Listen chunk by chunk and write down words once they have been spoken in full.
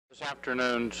This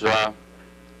afternoon's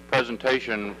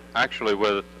presentation, actually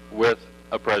with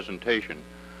a presentation.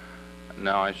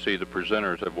 Now I see the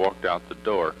presenters have walked out the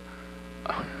door.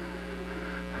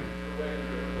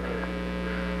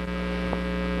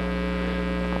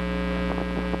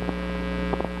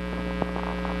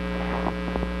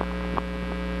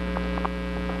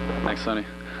 Thanks, Sonny.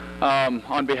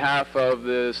 On behalf of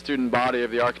the student body of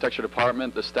the architecture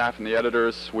department, the staff and the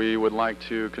editors, we would like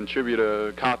to contribute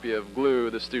a copy of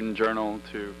Glue, the student journal,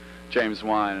 to James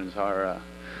Wines, our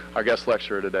guest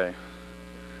lecturer today.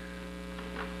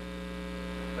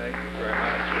 Thank you very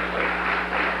much.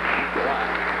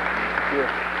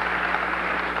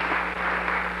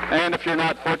 And if you're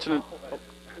not fortunate...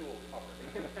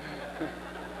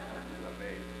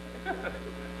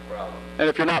 And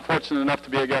if you're not fortunate enough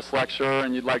to be a guest lecturer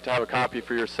and you'd like to have a copy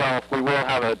for yourself, we will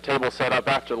have a table set up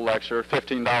after the lecture,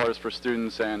 $15 for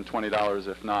students and $20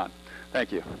 if not.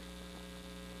 Thank you.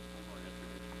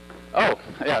 Oh,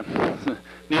 yeah.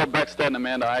 Neil Beckstead and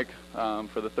Amanda Ike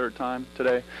for the third time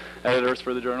today, editors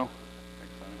for the journal.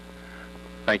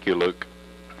 Thank you, Luke.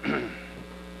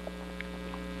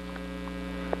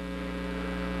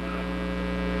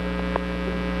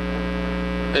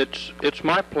 It's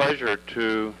my pleasure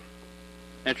to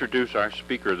introduce our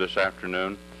speaker this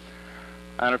afternoon.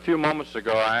 And a few moments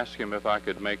ago I asked him if I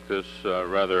could make this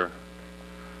rather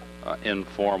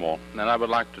informal. And I would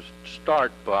like to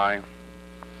start by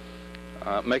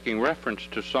making reference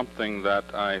to something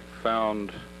that I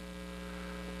found,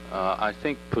 I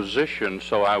think, positioned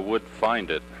so I would find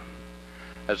it.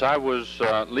 As I was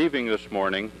leaving this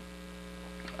morning,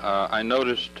 I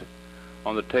noticed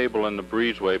on the table in the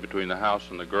breezeway between the house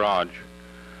and the garage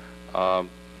a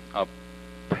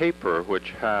paper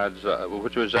which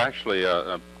was actually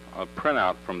a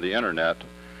printout from the internet,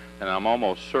 and I'm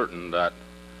almost certain that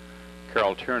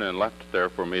Carol Tiernan left it there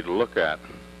for me to look at.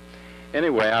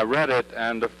 Anyway, I read it,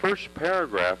 and the first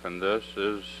paragraph in this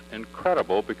is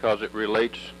incredible because it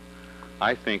relates,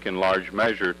 I think, in large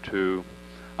measure to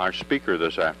our speaker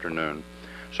this afternoon.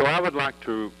 So I would like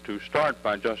to start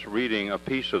by just reading a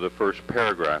piece of the first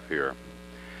paragraph here.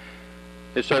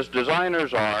 It says,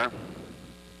 "Designers are,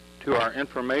 to our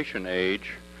information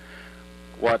age,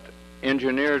 what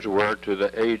engineers were to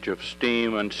the age of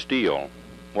steam and steel,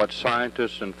 what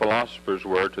scientists and philosophers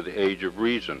were to the age of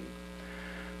reason.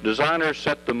 Designers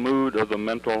set the mood of the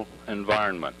mental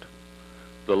environment,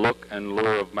 the look and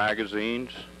lure of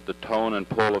magazines, the tone and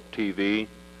pull of TV,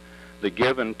 the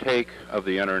give and take of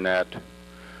the internet,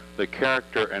 the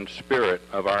character and spirit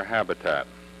of our habitat."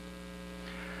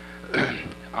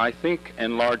 I think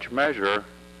in large measure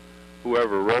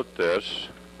whoever wrote this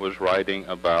was writing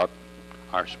about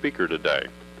our speaker today.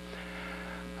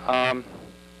 I'm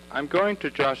going to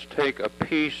just take a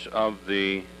piece of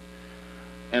the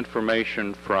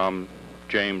information from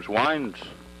James Wines'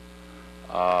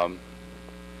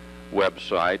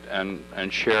 website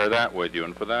and share that with you.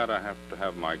 And for that, I have to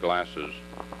have my glasses.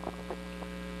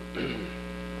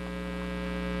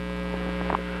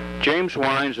 James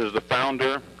Wines is the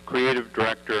founder, creative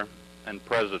director, and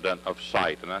president of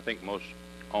SITE, and I think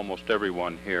almost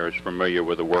everyone here is familiar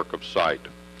with the work of SITE,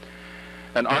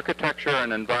 an architecture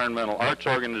and environmental arts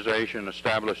organization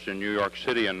established in New York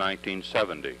City in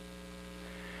 1970.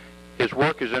 His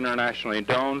work is internationally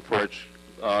known for its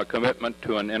commitment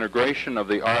to an integration of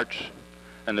the arts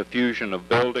and the fusion of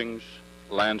buildings,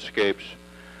 landscapes,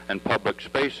 and public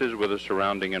spaces with the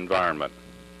surrounding environment.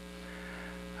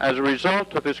 As a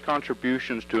result of his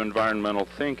contributions to environmental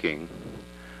thinking,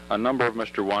 a number of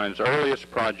Mr. Wines' earliest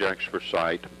projects for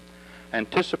SITE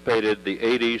anticipated the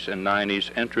 80s and 90s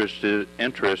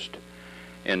interest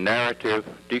in narrative,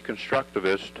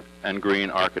 deconstructivist, and green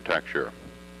architecture.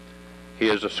 He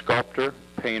is a sculptor,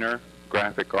 painter,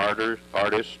 graphic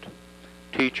artist,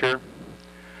 teacher,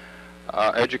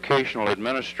 educational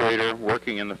administrator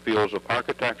working in the fields of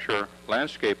architecture,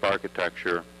 landscape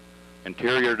architecture,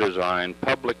 interior design,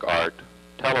 public art,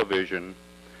 television,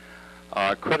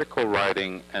 critical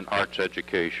writing, and arts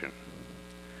education.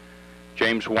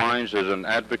 James Wines is an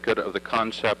advocate of the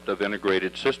concept of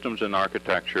integrated systems in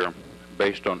architecture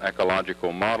based on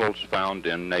ecological models found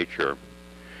in nature.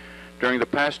 During the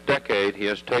past decade, he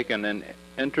has taken an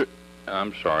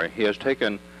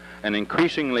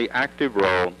increasingly active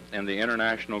role in the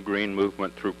international green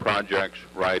movement through projects,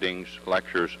 writings,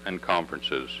 lectures, and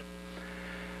conferences.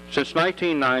 Since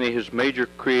 1990, his major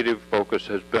creative focus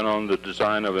has been on the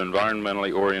design of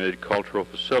environmentally oriented cultural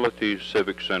facilities,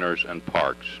 civic centers, and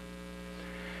parks.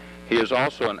 He is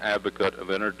also an advocate of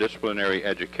interdisciplinary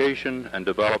education and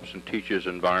develops and teaches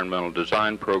environmental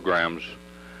design programs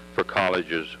for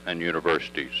colleges and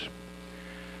universities.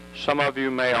 Some of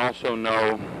you may also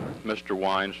know Mr.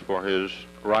 Wines for his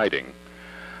writing.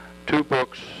 Two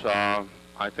books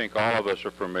I think all of us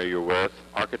are familiar with,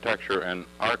 Architecture as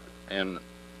Art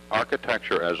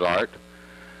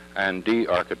and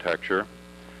De-Architecture.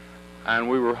 And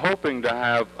we were hoping to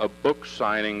have a book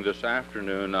signing this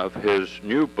afternoon of his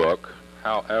new book.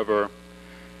 However,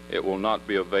 it will not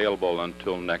be available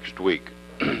until next week.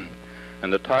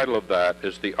 And the title of that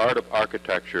is The Art of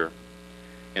Architecture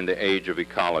in the Age of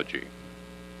Ecology.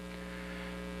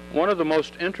 One of the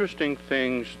most interesting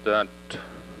things that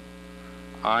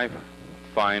I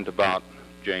find about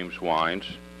James Wines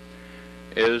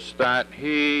is that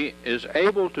he is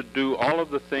able to do all of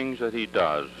the things that he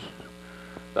does.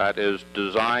 That is,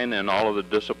 design in all of the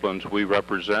disciplines we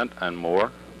represent and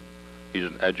more. He's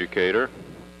an educator.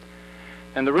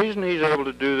 And the reason he's able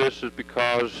to do this is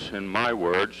because, in my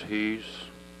words, he's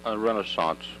a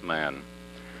Renaissance man.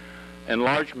 In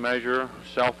large measure,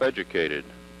 self-educated.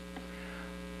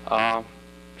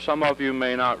 Some of you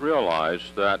may not realize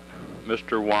that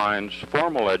Mr. Wines'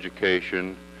 formal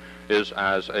education is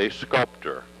as a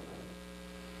sculptor.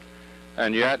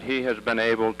 And yet he has been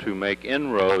able to make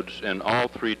inroads in all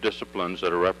three disciplines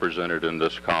that are represented in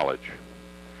this college.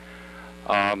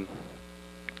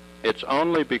 It's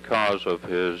only because of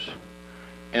his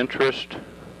interest,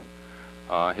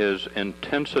 his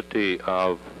intensity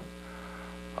of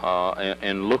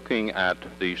in looking at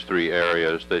these three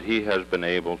areas that he has been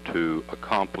able to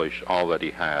accomplish all that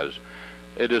he has.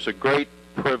 It is a great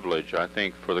privilege, I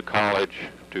think, for the college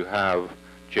to have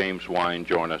James Wine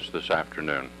join us this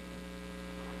afternoon.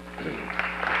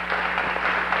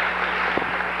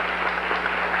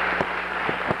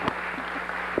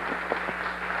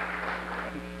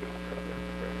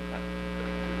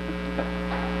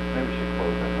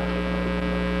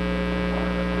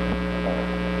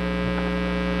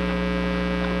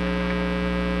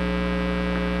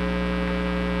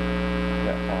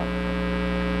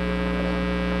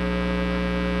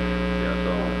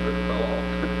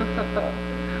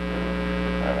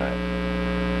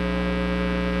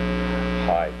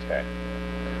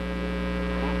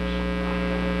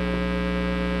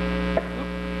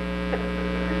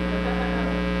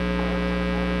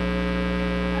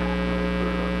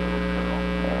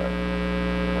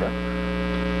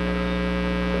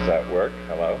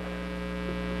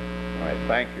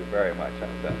 Thank you very much. That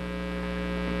was an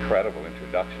incredible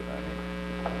introduction. I mean,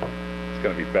 it's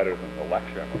going to be better than the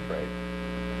lecture, I'm afraid.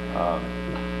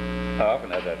 I often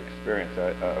had that experience.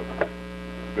 A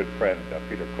good friend,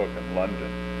 Peter Cook in London,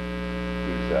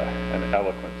 who's an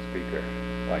eloquent speaker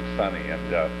like Sonny,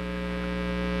 and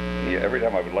every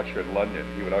time I would lecture in London,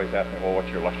 he would always ask me, well, what's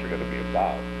your lecture going to be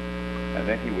about? And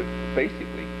then he would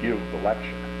basically give the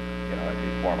lecture,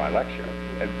 before my lecture,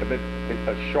 and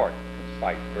a short,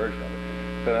 concise version of it.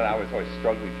 So then I was always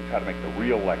struggling to try to make the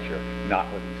real lecture, not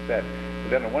what he said.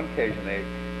 But then on one occasion,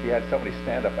 he had somebody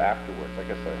stand up afterwards. I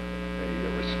guess a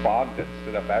respondent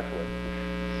stood up afterwards.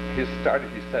 He started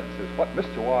his sentences, what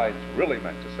Mr. Wines really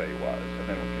meant to say was, and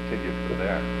then we continued from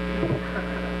there.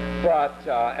 But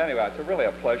anyway, it's really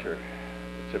a pleasure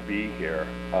to be here.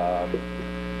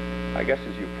 I guess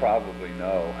as you probably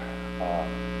know,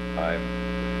 I'm,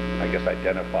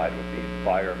 identified with the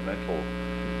environmental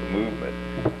movement.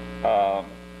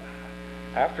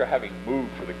 After having moved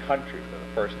to the country for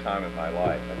the first time in my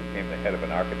life, I became the head of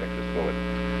an architecture school at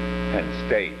Penn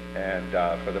State, and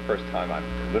for the first time I'm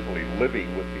literally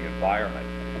living with the environment.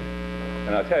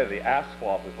 And I'll tell you, the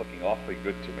asphalt is looking awfully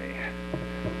good to me.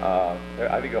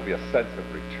 I think there'll be a sense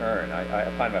of return. I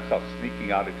find myself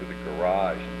sneaking out into the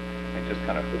garage and just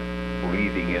kind of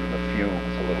breathing in the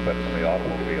fumes a little bit from the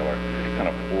automobile, or kind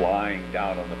of lying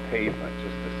down on the pavement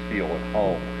just to feel at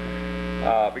home.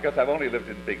 Because I've only lived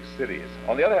in big cities.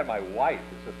 On the other hand, my wife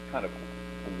is this kind of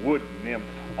wood nymph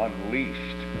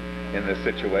unleashed in this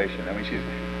situation. I mean, she's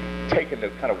taken to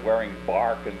kind of wearing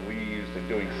bark and leaves and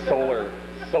doing solar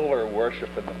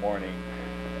worship in the morning.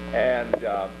 And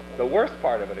the worst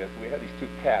part of it is we have these two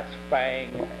cats, Fang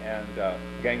and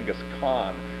Genghis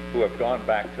Khan, who have gone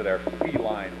back to their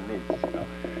feline roots.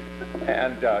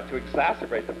 And to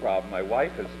exacerbate the problem, my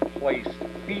wife has placed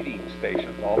feeding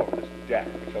stations all over this deck,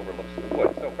 which overlooks the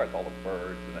woods. So, of course, all the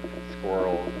birds and the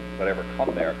squirrels, whatever,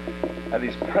 come there. And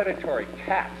these predatory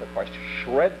cats, of course,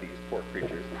 shred these poor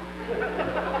creatures.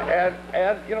 And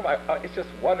it's just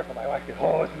wonderful. My wife goes,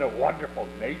 oh, isn't it wonderful,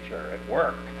 nature at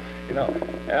work? And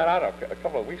I don't know, a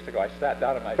couple of weeks ago, I sat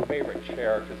down in my favorite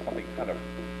chair, just something kind of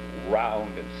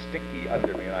round and sticky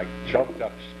under me, and I jumped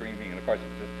up screaming, and of course, it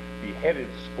was this beheaded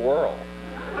squirrel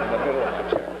in the middle of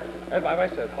my chair. And my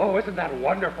wife said, "Oh, isn't that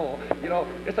wonderful? You know,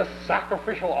 it's a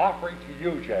sacrificial offering to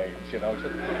you, James." You know,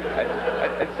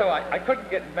 and so I couldn't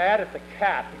get mad at the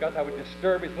cat because I would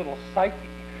disturb his little psyche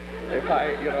if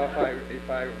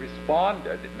I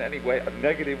responded in any way, a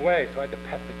negative way. So I had to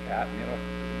pet the cat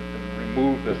and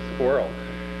remove the squirrel.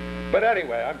 But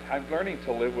anyway, I'm learning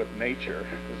to live with nature.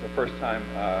 This is the first time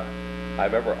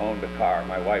I've ever owned a car.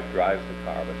 My wife drives the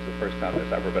car, but it's the first time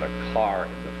there's ever been a car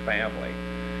in the family.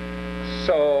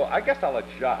 So I guess I'll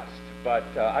adjust, but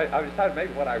I decided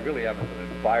maybe what I really am is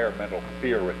an environmental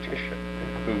theoretician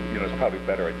who is probably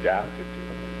better adapted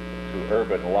to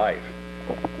urban life.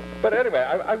 But anyway,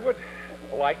 I would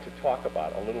like to talk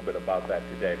about a little bit about that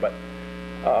today. But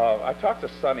I talked to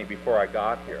Sonny before I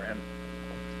got here, and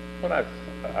when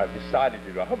I've decided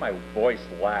to do, I hope my voice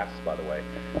lasts, by the way.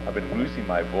 I've been losing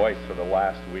my voice for the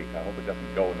last week. I hope it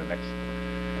doesn't go in the next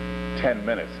 10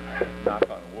 minutes, knock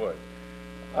on wood.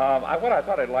 What I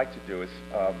thought I'd like to do is,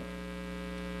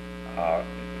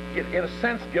 in a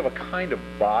sense, give a kind of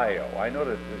bio. I know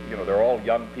that they're all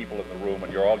young people in the room,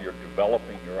 and you're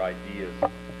developing your ideas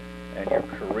and your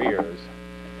careers.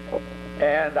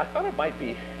 And I thought it might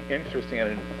be interesting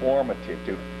and informative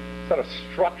to sort of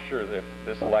structure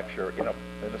this lecture in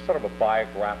a sort of a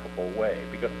biographical way,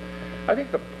 because I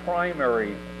think the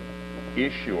primary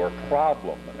issue or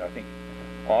problem, and I think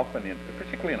often,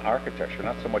 particularly in architecture,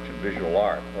 not so much in visual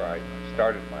art, where I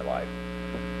started my life,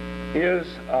 is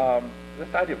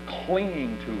this idea of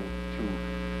clinging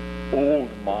to old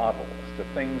models, to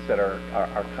things that are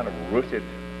kind of rooted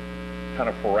kind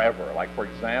of forever. Like, for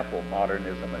example,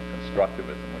 modernism and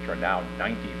constructivism, which are now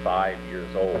 95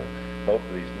 years old, both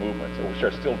of these movements, which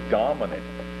are still dominant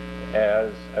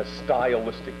as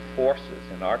stylistic forces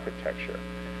in architecture.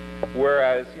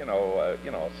 Whereas,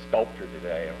 a sculptor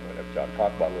today, and I'll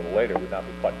talk about a little later, would not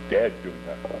be caught dead doing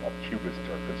a cubist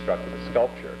or constructivist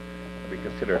sculpture. It would be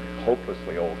considered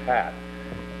hopelessly old hat.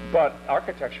 But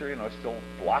architecture, is still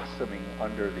blossoming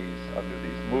under these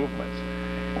movements.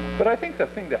 But I think the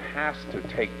thing that has to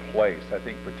take place, I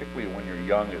think particularly when you're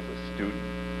young as a student,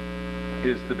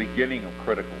 is the beginning of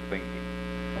critical thinking.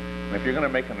 And if you're going to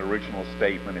make an original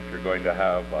statement, if you're going to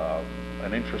have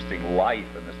an interesting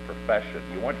life in this profession,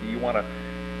 you want to,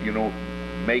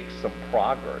 make some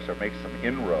progress or make some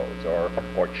inroads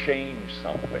or change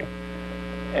something.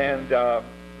 And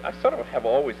I sort of have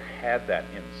always had that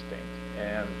instinct.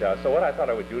 And so what I thought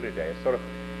I would do today is sort of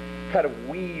kind of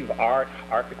weave art,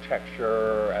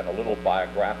 architecture, and a little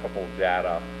biographical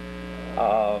data.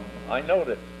 I know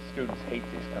that students hate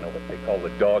these kind of what they call the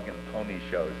dog and pony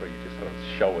shows, where you just sort of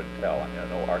show and tell. I mean, I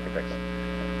know architects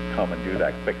come and do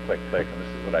that, click, click, click, and this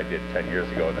is what I did 10 years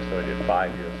ago, and this is what I did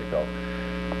 5 years ago.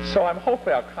 So I'm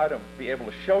hoping I'll kind of be able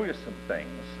to show you some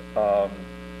things,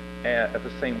 and at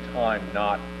the same time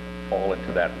not fall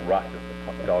into that rut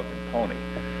of the dog and pony.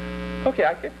 Okay,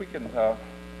 I think we can, here.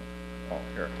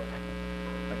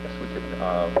 I guess we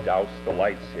can douse the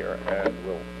lights here, and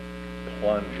we'll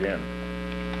plunge in.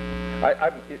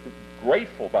 I'm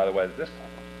grateful, by the way, that this,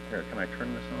 here, can I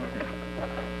turn this on here?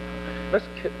 Let's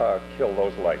kill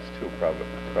those lights too, probably,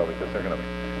 because they're going to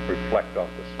reflect off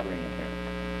the screen here.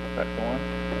 Does that go on?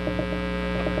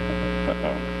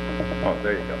 Oh,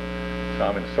 there you go. So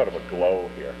I'm in sort of a glow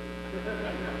here.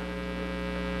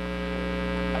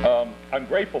 I'm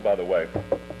grateful, by the way,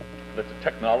 that the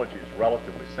technology is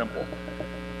relatively simple.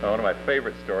 One of my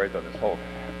favorite stories on this whole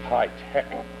high-tech,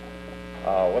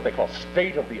 what they call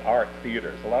state-of-the-art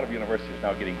theaters. A lot of universities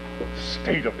are now getting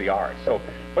state-of-the-art. So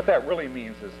what that really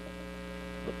means is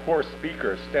the poor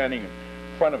speaker is standing in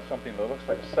front of something that looks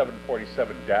like a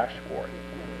 747 dashboard.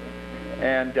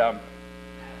 And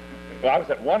I was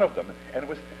at one of them, and it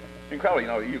was incredible.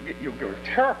 You were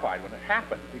terrified when it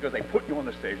happened, because they put you on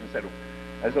the stage and said,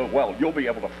 as though, well, you'll be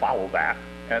able to follow that.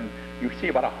 And you see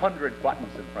about 100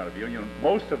 buttons in front of you.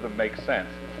 Most of them make sense.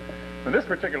 In this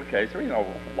particular case,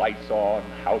 lights on,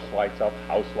 house lights up,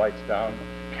 house lights down,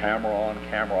 camera on,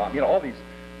 camera off, all these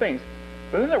things.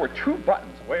 But then there were two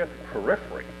buttons way at the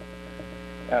periphery.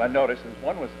 And I noticed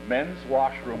one was men's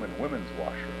washroom and women's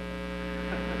washroom.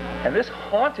 And this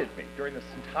haunted me during this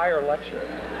entire lecture,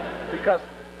 because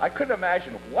I couldn't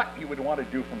imagine what you would want to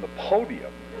do from the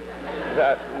podium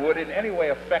that would in any way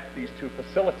affect these two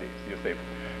facilities, you see.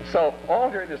 So all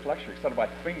during this lecture, sort of my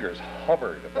fingers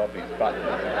hovered above these buttons.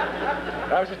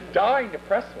 And I was just dying to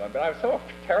press one, but I was so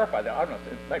terrified that, I don't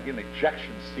know, it might be an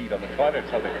ejection seat on the toilet or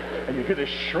something, and you hear this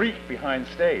shriek behind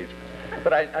stage.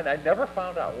 But I never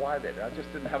found out why they did. I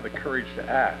just didn't have the courage to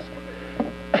ask.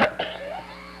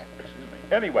 Excuse me.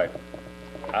 Anyway,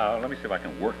 let me see if I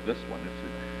can work this one. It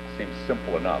seems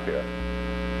simple enough here.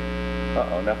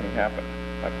 Uh-oh, nothing happened.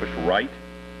 I pushed right.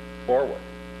 forward.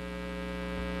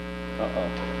 Uh-oh.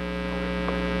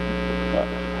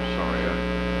 Sorry.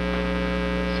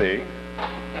 See?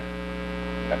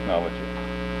 Technology.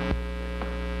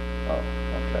 Oh,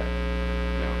 okay.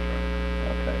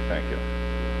 Okay, thank you.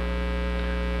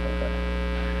 Okay.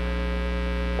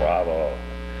 Bravo.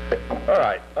 All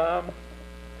right.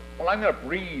 Well, I'm going to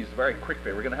breeze very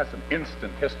quickly. We're going to have some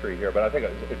instant history here, but I think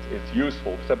it's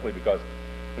useful simply because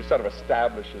it sort of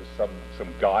establishes some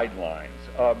guidelines.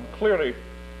 Clearly,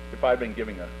 if I'd been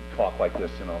giving a talk like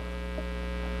this,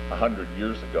 100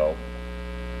 years ago,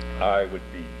 I would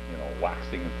be,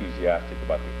 waxing enthusiastic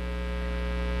about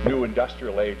the new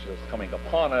industrial age that's coming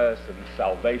upon us, and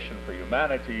salvation for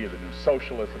humanity, the new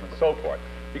socialism, and so forth.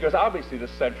 Because obviously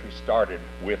this century started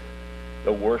with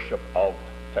the worship of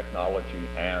technology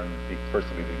and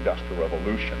firstly the Industrial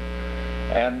Revolution.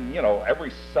 And,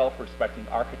 every self-respecting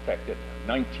architect at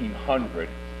 1900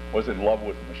 was in love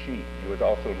with the machine. He was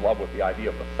also in love with the idea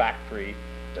of the factory,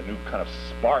 the new kind of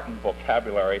Spartan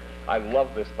vocabulary. I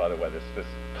love this, by the way. This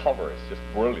cover is just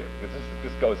brilliant.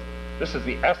 This is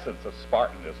the essence of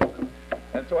Spartanism.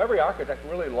 And so every architect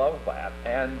really loved that.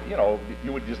 And,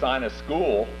 you would design a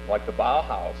school like the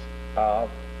Bauhaus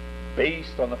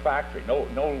based on the factory.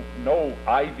 No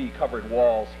ivy-covered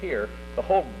walls here. The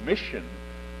whole mission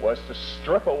was to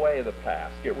strip away the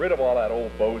past, get rid of all that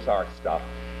old Beaux-Arts stuff,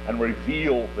 and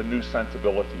reveal the new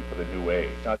sensibility for the new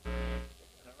age. Now,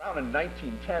 around in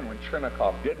 1910, when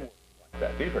Chernikov did work like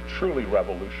that, these were truly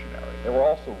revolutionary. They were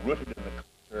also rooted in the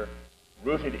culture,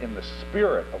 rooted in the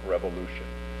spirit of revolution.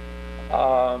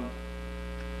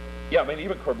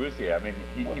 Even Corbusier,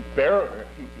 he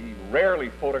rarely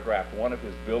photographed one of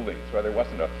his buildings where there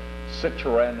wasn't a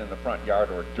Citroën in the front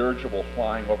yard or a dirigible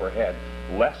flying overhead,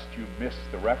 lest you miss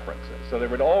the references. So there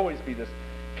would always be this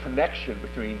connection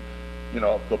between,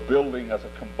 the building as a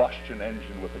combustion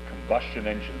engine with a combustion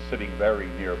engine sitting very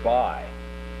nearby.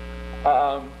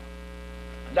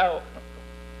 Now,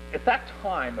 at that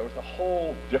time, there was a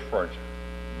whole different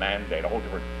mandate, a whole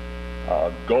different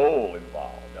goal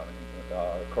involved.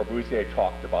 Corbusier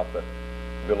talked about the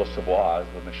Villa Savoie as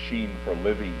the machine for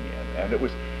living in, and it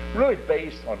was really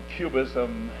based on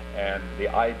Cubism and the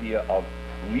idea of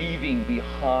leaving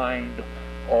behind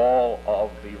all of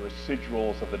the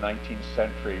residuals of the 19th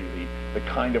century, the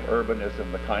kind of urbanism,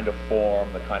 the kind of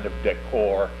form, the kind of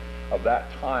decor of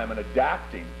that time, and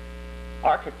adapting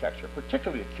architecture,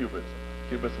 particularly to Cubism.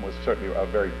 Cubism was certainly a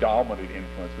very dominant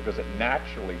influence because it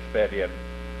naturally fed in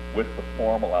with the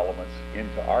formal elements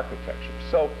into architecture.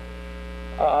 So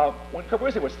when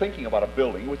Corbusier was thinking about a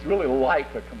building, it was really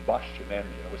like a combustion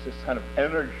engine. It was this kind of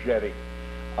energetic,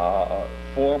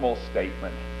 formal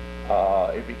statement.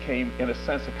 It became, in a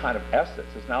sense, a kind of essence.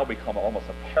 It's now become almost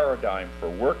a paradigm for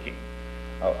working,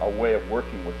 a way of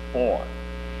working with form.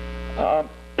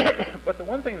 But the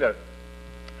one thing that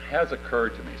has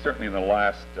occurred to me, certainly in the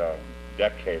last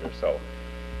decade or so,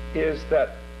 is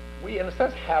that we, in a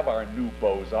sense, have our new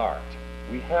Beaux-Arts.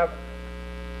 We have,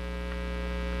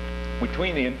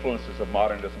 between the influences of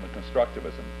modernism and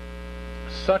constructivism,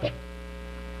 such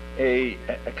a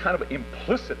kind of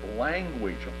implicit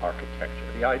language of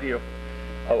architecture, the idea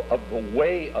of the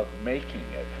way of making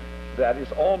it, that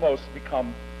is almost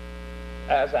become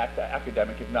as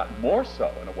academic, if not more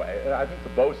so in a way. And I think the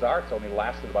Beaux-Arts only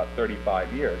lasted about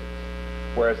 35 years,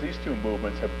 whereas these two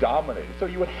movements have dominated. So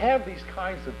you would have these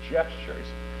kinds of gestures.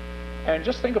 And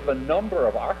just think of the number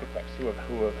of architects who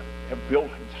have built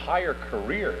entire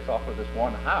careers off of this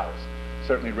one house.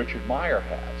 Certainly Richard Meyer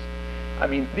has. I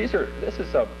mean, this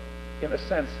is in a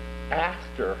sense,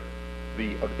 after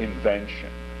the invention.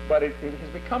 But it has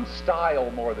become style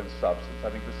more than substance.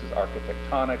 I think this is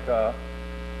Arquitectonica,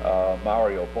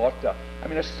 Mario Botta. I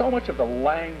mean, there's so much of the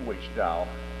language now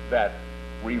that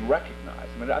we recognize.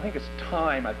 I mean, I think it's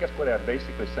time, I guess what I'm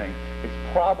basically saying,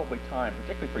 it's probably time,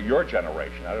 particularly for your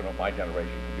generation, I don't know if my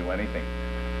generation can do anything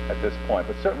at this point,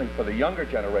 but certainly for the younger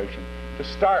generation, to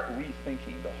start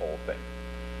rethinking the whole thing.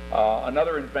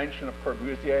 Another invention of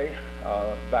Corbusier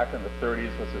back in the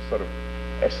 30s was this sort of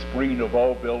Esprit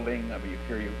Nouveau building. I mean,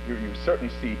 here you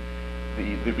certainly see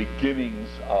the beginnings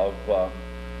of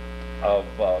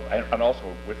and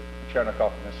also with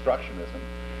Chernikov and Constructionism,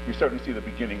 you certainly see the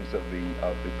beginnings of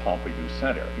the Pompidou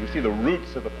Center. You see the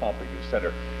roots of the Pompidou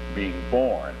Center being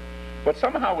born. But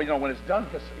somehow, when it's done,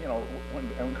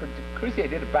 when Corbusier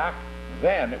did it back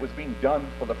then, it was being done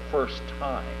for the first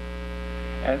time.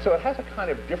 And so it has a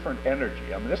kind of different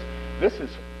energy. I mean, this is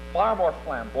far more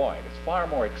flamboyant. It's far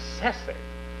more excessive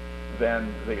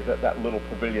than that little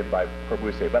pavilion by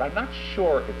Corbusier. But I'm not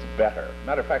sure it's better.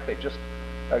 Matter of fact, they just,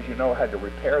 as you know, had to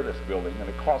repair this building, and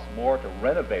it cost more to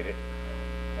renovate it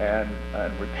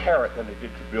and repair it than they did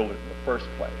to build it in the first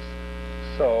place.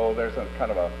 So there's a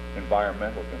kind of an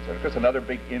environmental concern. Because another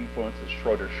big influence is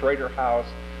Schroeder House,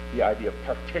 the idea of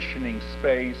partitioning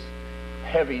space,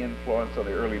 heavy influence of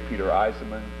the early Peter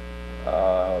Eisenman,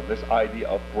 this idea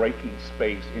of breaking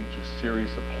space into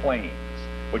series of planes,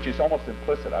 which is almost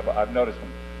implicit. I've noticed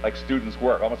when like students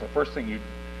work, almost the first thing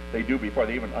they do before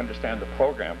they even understand the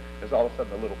program is all of a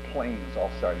sudden the little planes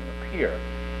all starting to appear,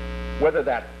 whether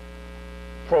that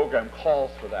program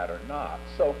calls for that or not.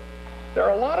 So there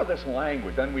are a lot of this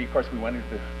language. Then of course we went into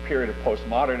the period of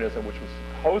postmodernism, which was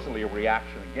supposedly a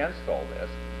reaction against all this.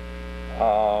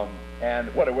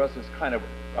 And what it was is kind of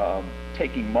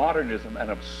taking modernism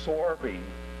and absorbing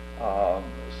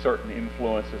certain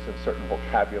influences and certain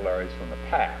vocabularies from the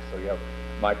past. So you have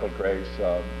Michael Gray's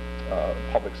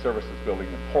Public Services Building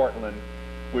in Portland,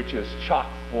 which is chock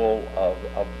full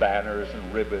of banners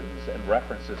and ribbons and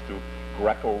references to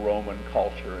Greco-Roman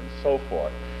culture and so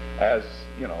forth, as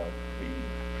you know, the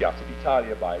Piazza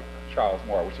d'Italia by Charles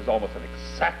Moore, which is almost an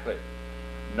exact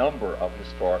number of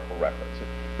historical references.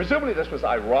 Presumably this was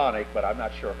ironic, but I'm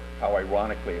not sure how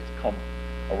ironically it's come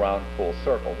around full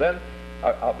circle. Then,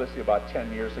 obviously about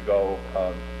 10 years ago,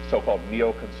 so-called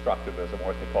neo-constructivism, or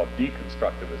what they call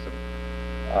deconstructivism,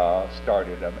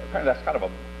 started. Apparently that's kind of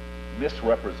a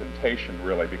misrepresentation,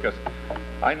 really, because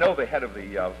I know the head of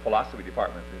the philosophy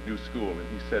department at the New School, and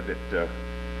he said that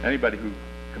anybody who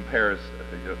compares,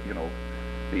 you know,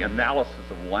 the analysis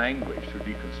of language through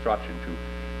deconstruction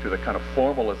to the kind of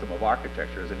formalism of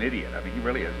architecture is an idiot. I mean, he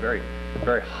really is very,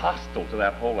 very hostile to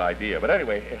that whole idea. But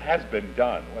anyway, it has been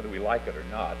done, whether we like it or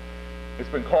not. It's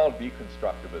been called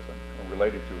deconstructivism,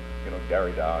 related to, you know,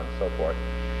 Derrida and so forth.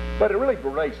 But it really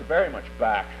relates very much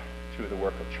back to the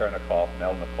work of Chernikov,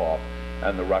 Melnikov,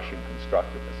 and the Russian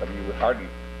constructivists. I mean, you would hardly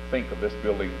think of this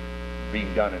building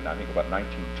being done in, I think, about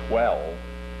 1912.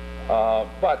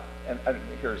 And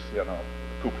here's, you know,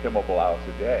 Coupe Himmelblau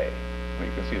today. I mean,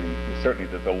 you can see certainly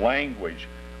the language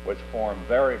was formed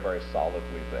very, very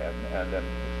solidly then, and then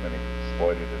it's been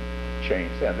exploited and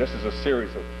changed. And this is a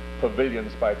series of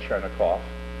pavilions by Chernikov,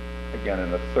 again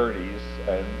in the 30s,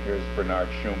 and here's Bernard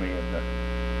Schumi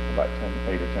about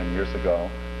 8 or 10 years ago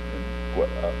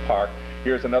in Park.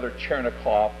 Here's another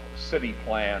Chernikov city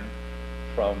plan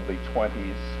from the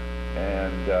 20s,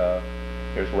 and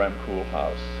here's Rem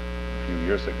Koolhaas a few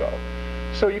years ago.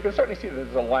 So you can certainly see that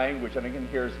there's a language, and again,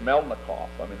 here's Melnikov.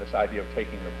 I mean, this idea of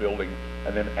taking the building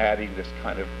and then adding this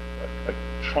kind of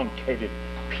truncated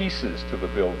pieces to the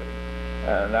building.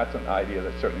 And that's an idea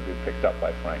that's certainly been picked up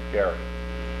by Frank Gehry.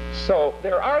 So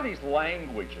there are these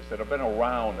languages that have been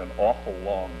around an awful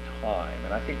long time,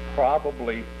 and I think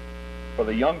probably for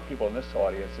the young people in this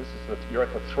audience, you're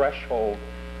at the threshold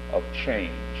of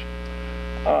change.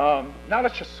 Now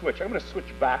let's just switch. I'm going to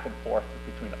switch back and forth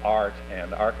between art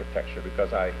and architecture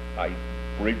because I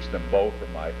bridge them both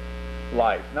in my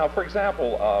life. Now, for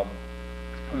example,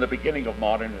 from the beginning of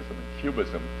modernism and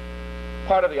cubism,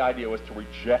 part of the idea was to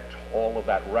reject all of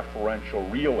that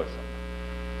referential realism.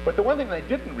 But the one thing they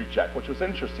didn't reject, which was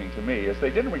interesting to me, is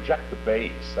they didn't reject the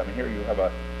base. I mean, here you have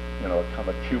a kind of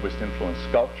a cubist-influenced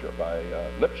sculpture by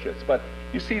Lipschitz, but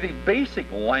you see the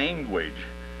basic language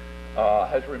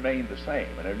has remained the same,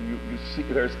 and you see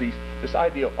there's this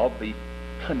idea of the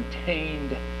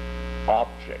contained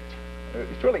object.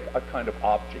 It's really a kind of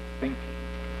object thinking.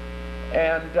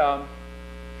 And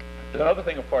another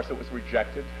thing, of course, that was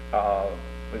rejected, as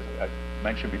I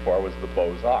mentioned before, was the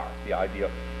Beaux-Arts, the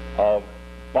idea of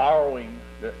borrowing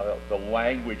the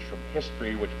language from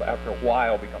history, which after a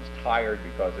while becomes tired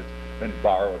because it's been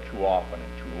borrowed too often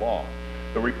and too long.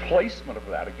 The replacement of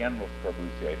that, again with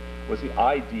Corbusier, was the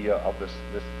idea of this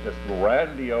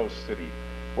grandiose city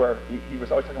where he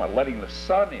was always talking about letting the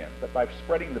sun in, but by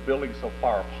spreading the buildings so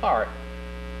far apart,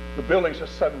 the buildings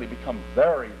just suddenly become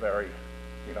very, very,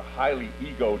 highly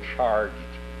ego-charged,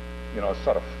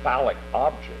 sort of phallic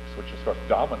objects, which has sort of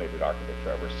dominated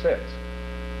architecture ever since.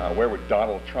 Where would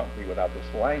Donald Trump be without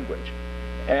this language?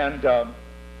 And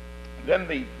then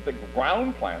the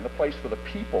ground plan, the place for the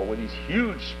people, with these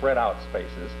huge spread out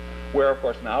spaces, where of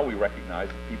course now we recognize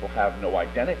that people have no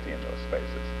identity in those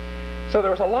spaces. So there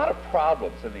was a lot of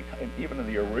problems even in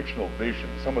the original vision,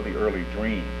 some of the early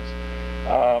dreams.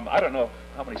 I don't know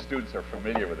how many students are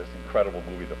familiar with this incredible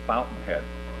movie, The Fountainhead,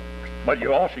 but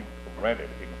you all should rent it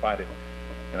if you can find it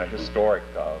in a historic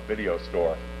video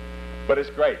store. But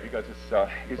it's great because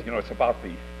it's about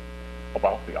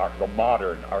the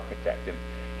modern architect. And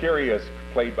here he is,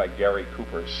 played by Gary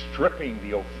Cooper, stripping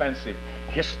the offensive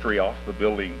history off the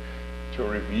building to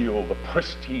reveal the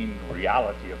pristine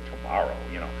reality of tomorrow,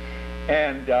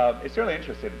 And it's really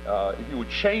interesting. If you would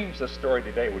change the story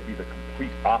today, it would be the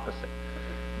complete opposite.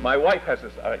 My wife has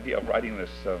this idea of writing this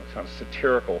kind of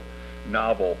satirical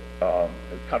novel,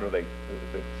 kind of the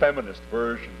feminist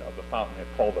version of the Fountainhead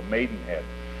called The Maidenhead.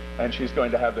 And she's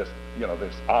going to have this, you know,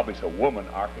 this obviously a woman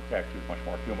architect who's much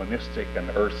more humanistic and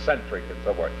earth-centric and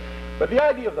so forth. But the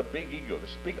idea of the big ego,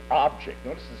 this big object,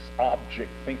 notice this object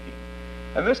thinking.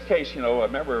 In this case, you know, I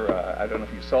remember, I don't know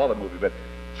if you saw the movie, but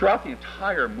throughout the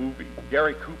entire movie,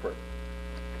 Gary Cooper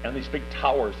and these big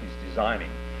towers he's designing,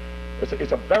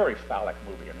 it's a very phallic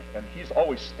movie, and he's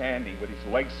always standing with his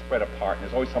legs spread apart, and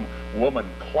there's always some woman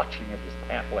clutching at his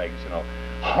pant legs, you know,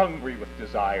 hungry with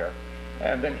desire.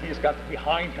 And then he's got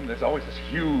behind him, there's always this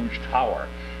huge tower.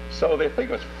 So they think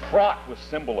it was fraught with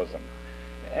symbolism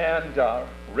and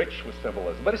rich with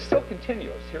symbolism, but it still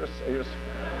continues. Here's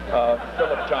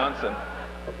Philip Johnson,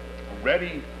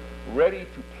 ready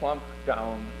to plunk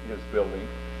down his building,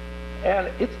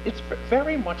 and it's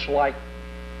very much like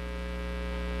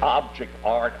object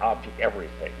art, object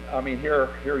everything. I mean,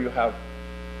 here you have,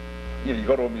 you know, you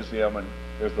go to a museum and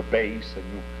there's the base, and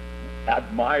you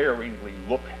admiringly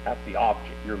look at the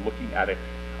object. You're looking at it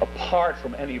apart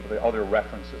from any of the other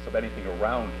references of anything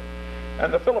around it.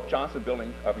 And the Philip Johnson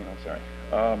building,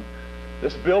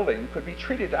 this building could be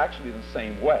treated actually in the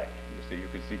same way. You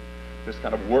can see this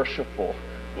kind of worshipful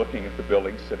looking at the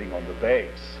building sitting on the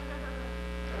base.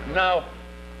 Now,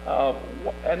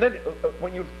 and then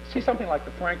when you see something like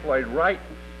the Frank Lloyd Wright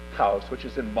house, which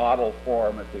is in model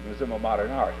form at the Museum of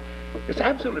Modern Art, it's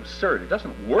absolutely absurd. It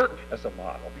doesn't work as a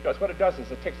model, because what it does is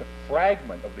it takes a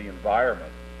fragment of the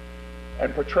environment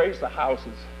and portrays the house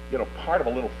as, you know, part of a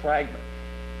little fragment.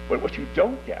 But what you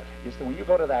don't get is that when you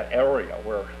go to that area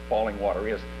where falling water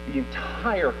is, the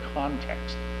entire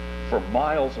context for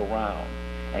miles around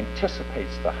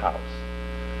anticipates the house.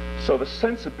 So the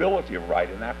sensibility of Wright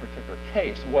in that particular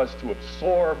case was to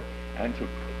absorb and to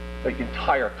the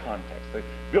entire context. The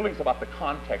building's about the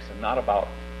context and not about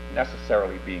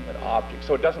necessarily being an object.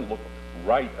 So it doesn't look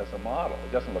right as a model.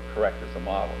 It doesn't look correct as a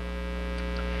model.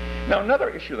 Now, another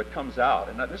issue that comes out,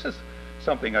 and this is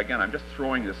something, again, I'm just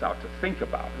throwing this out to think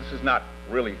about. This is not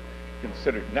really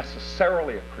considered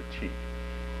necessarily a critique,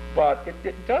 but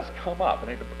it does come up,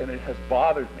 and it has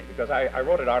bothered me, because I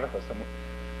wrote an article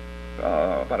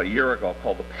about a year ago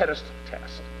called The Pedestal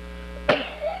Test.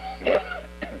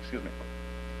 Excuse me.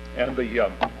 And the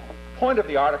point of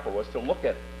the article was to look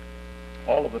at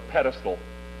all of the pedestal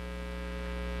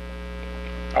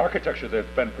architecture that's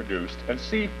been produced and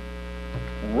see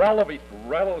relative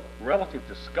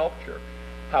to sculpture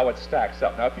how it stacks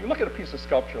up. Now, if you look at a piece of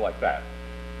sculpture like that,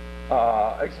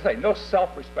 as I say, no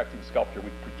self-respecting sculptor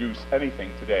would produce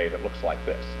anything today that looks like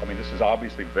this. I mean, this is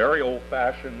obviously very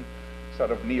old-fashioned, sort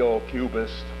of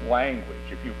neo-cubist language.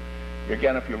 If you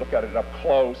look at it up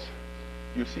close,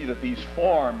 you see that these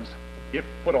forms, if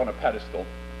put on a pedestal,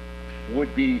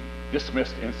 would be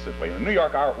dismissed instantly. In the New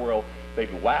York art world,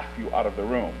 they'd laugh you out of the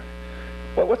room.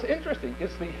 But what's interesting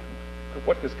is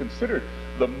what is considered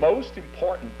the most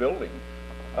important building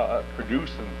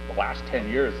produced in the last 10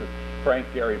 years, the Frank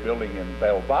Gehry building in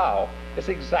Bilbao, is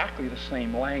exactly the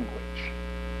same language.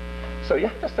 So you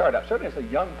have to start up. Certainly as a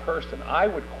young person, I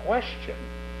would question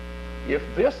if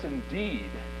this indeed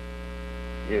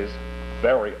is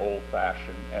very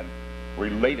old-fashioned and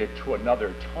related to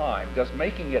another time, does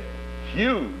making it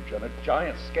huge on a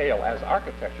giant scale as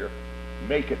architecture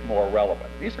make it more relevant?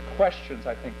 These are questions,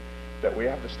 I think, that we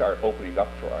have to start opening up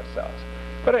for ourselves.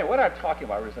 But anyway, what I'm talking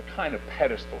about is a kind of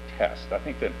pedestal test. I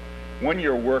think that when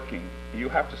you're working, you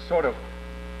have to sort of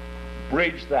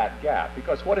bridge that gap,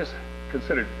 because what is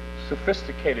considered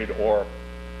sophisticated or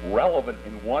relevant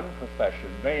in one profession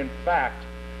may, in fact,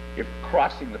 if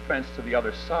crossing the fence to the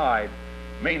other side,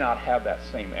 may not have that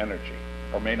same energy,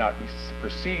 or may not be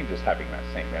perceived as having that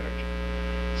same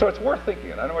energy. So it's worth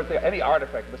thinking. In other words, any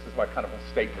artifact, this is my kind of a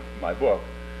statement in my book,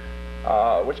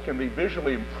 which can be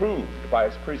visually improved by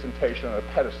its presentation on a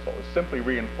pedestal, is simply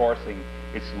reinforcing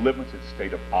its limited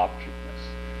state of objectness.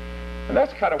 And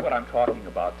that's kind of what I'm talking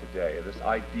about today, this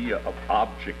idea of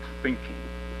object thinking,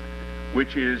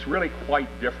 which is really quite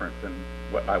different than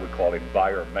what I would call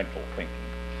environmental thinking,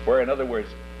 where, in other words,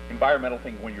 environmental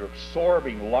thinking, when you're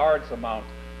absorbing large amounts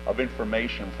of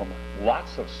information from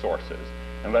lots of sources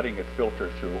and letting it filter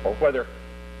through, or whether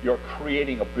you're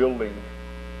creating a building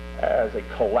as a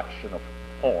collection of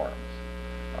forms.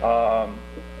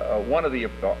 One of the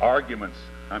arguments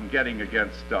I'm getting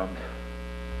against,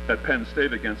 at Penn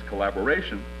State against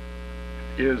collaboration,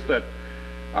 is that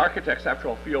architects, after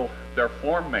all, feel they're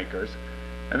form makers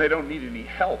and they don't need any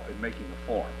help in making a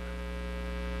form.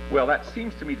 Well, that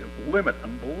seems to me to limit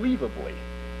unbelievably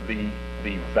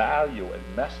the value and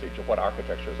message of what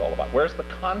architecture is all about. Where's the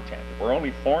content? If we're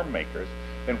only form makers,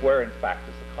 then where in fact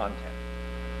is the content?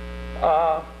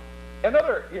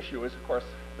 Another issue is, of course,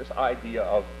 this idea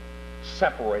of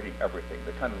separating everything,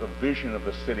 the kind of the vision of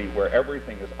the city where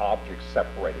everything is objects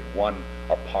separated, one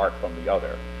apart from the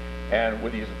other, and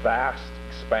with these vast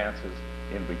expanses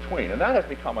in between. And that has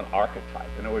become an archetype,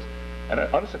 and it was an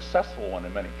unsuccessful one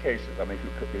in many cases. I mean,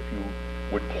 if you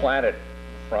would plan it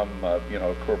from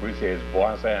Corbusier's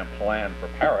Voisin plan for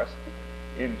Paris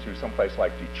into some place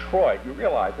like Detroit, you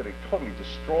realize that it totally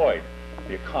destroyed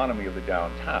the economy of the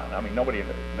downtown. I mean, nobody in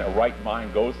their right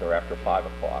mind goes there after 5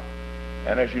 o'clock.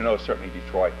 And as you know, certainly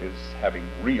Detroit is having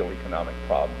real economic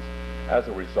problems as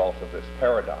a result of this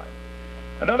paradigm.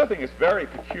 Another thing that's very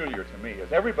peculiar to me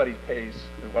is everybody pays,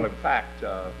 well, in fact,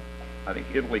 I think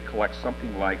Italy collects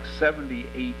something like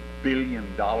 $78 billion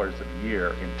a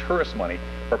year in tourist money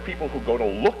for people who go to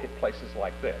look at places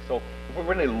like this. So if we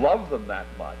really love them that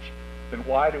much, then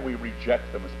why do we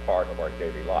reject them as part of our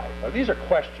daily life? Now, these are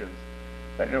questions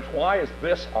that, why is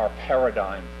this our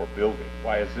paradigm for building?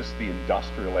 Why is this the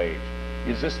industrial age?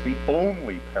 Is this the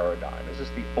only paradigm? Is this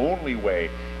the only way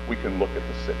we can look at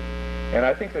the city? And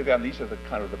I think that, again, these are the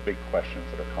kind of the big questions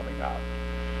that are coming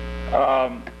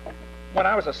out. When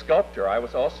I was a sculptor, I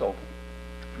was also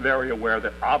very aware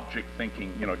that object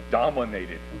thinking,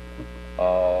 dominated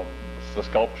the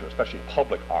sculpture, especially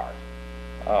public art.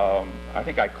 I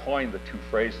think I coined the two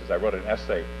phrases. I wrote an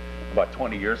essay about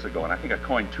 20 years ago, and I think I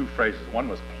coined two phrases. One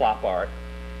was plop art,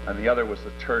 and the other was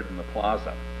the turd in the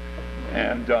plaza.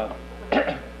 And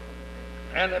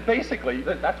and basically,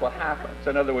 that's what happens.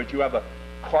 In other words, you have a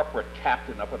corporate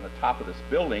captain up on the top of this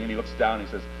building, and he looks down and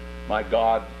he says, my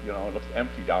God, it looks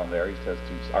empty down there, he says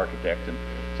to his architect. And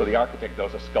so the architect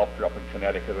does a sculpture up in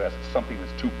Connecticut who has something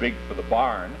that's too big for the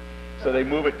barn, so they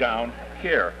move it down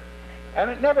here. And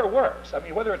it never works. I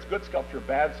mean, whether it's good sculpture or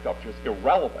bad sculpture is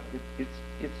irrelevant.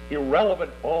 It's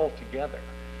irrelevant altogether.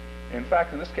 In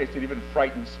fact, in this case, it even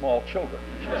frightens small children.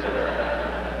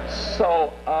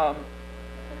 So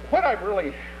what I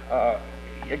really,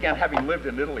 again, having lived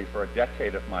in Italy for a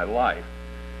decade of my life,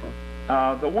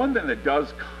 the one thing that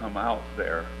does come out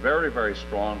there very, very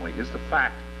strongly is the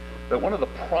fact that one of the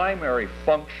primary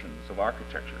functions of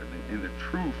architecture, in the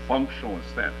true functional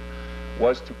sense,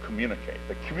 was to communicate.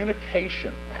 The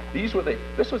communication, this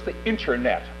was the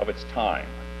internet of its time,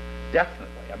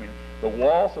 definitely. I mean, the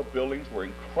walls of buildings were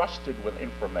encrusted with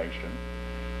information.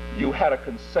 You had a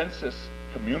consensus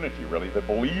community, really, that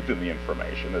believed in the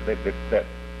information, that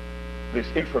this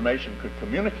information could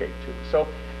communicate to. So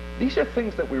these are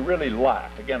things that we really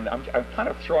lack. Again, I'm kind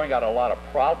of throwing out a lot of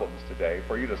problems today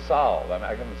for you to solve. I mean,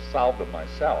 I haven't solved them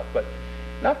myself, but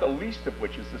not the least of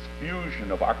which is this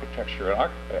fusion of architecture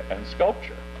and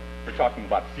sculpture. We're talking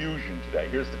about fusion today.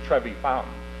 Here's the Trevi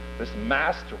Fountain, this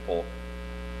masterful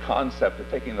concept of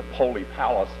taking the Poli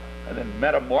Palace and then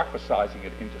metamorphosizing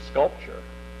it into sculpture,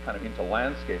 kind of into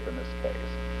landscape in this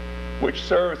case, which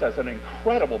serves as an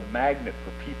incredible magnet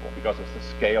for people because of the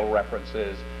scale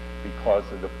references, because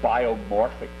of the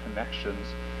biomorphic connections.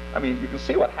 I mean, you can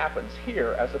see what happens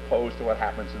here as opposed to what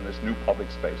happens in this new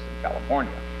public space in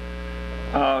California.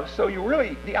 So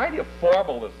the idea of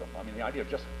formalism, I mean, the idea of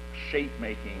just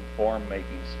shape-making,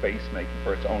 form-making, space-making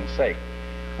for its own sake,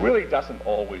 really doesn't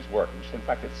always work. In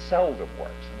fact, it seldom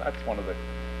works, and that's one of the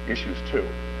issues, too.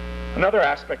 Another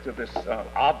aspect of this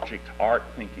object art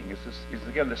thinking is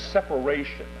again, the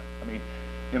separation. I mean,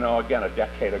 again, a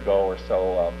decade ago or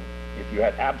so, if you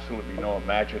had absolutely no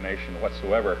imagination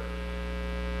whatsoever,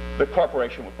 the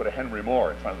corporation would put a Henry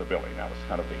Moore in front of the building. That was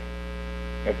kind of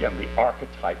the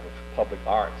archetype of public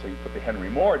art. So you put the Henry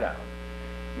Moore down.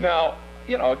 Now,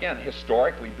 again,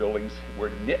 historically, buildings were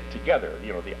knit together.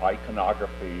 The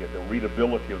iconography, the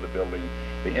readability of the building,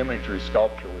 the imagery,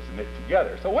 sculpture was knit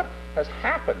together. So what has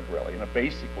happened, really,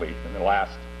 basically in the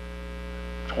last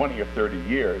 20 or 30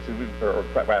 years, or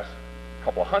perhaps a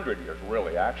couple of hundred years,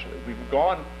 really, actually, we've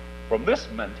gone from this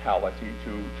mentality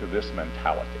to this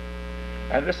mentality.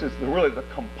 And this is really the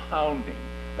compounding,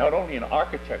 not only in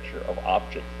architecture of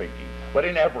object thinking, but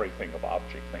in everything of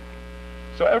object thinking.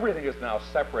 So everything is now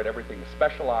separate, everything is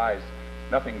specialized,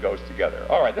 nothing goes together.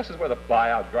 All right, this is where the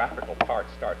biographical part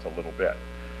starts a little bit.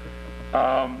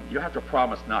 You have to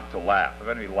promise not to laugh. If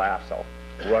anybody laughs, I'll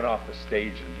run off the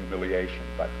stage in humiliation.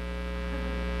 But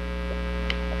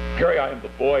here I am, the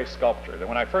boy sculptor. And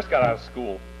when I first got out of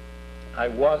school, I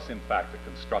was, in fact, a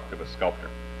constructivist sculptor.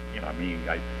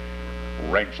 I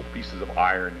wrenched pieces of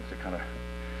iron into kind of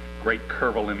great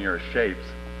curvilinear shapes.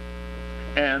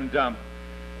 And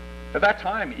at that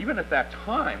time, even at that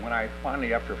time, when I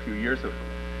finally, after a few years of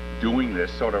doing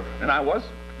this and I was,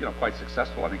 quite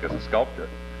successful, I think, as a sculptor.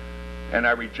 And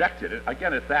I rejected it.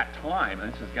 Again, at that time,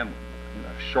 and this is, again,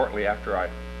 shortly after I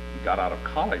got out of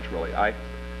college, really, I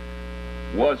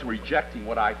was rejecting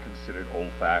what I considered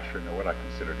old-fashioned or what I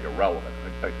considered irrelevant,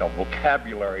 a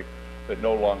vocabulary that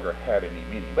no longer had any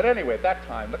meaning. But anyway, at that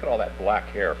time, look at all that black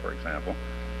hair, for example.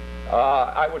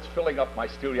 I was filling up my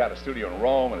studio. I had a studio in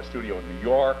Rome and a studio in New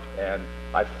York, and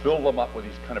I filled them up with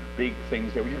these kind of big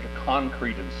things. They were usually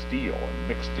concrete and steel and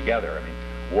mixed together, I mean,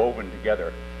 woven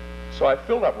together. So I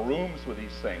filled up rooms with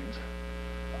these things.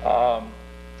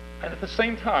 And at the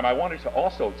same time, I wanted to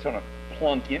also sort of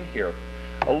plunk in here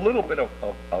a little bit of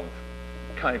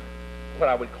kind of what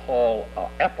I would call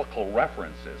epical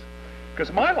references.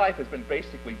 Because my life has been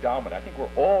basically dominated. I think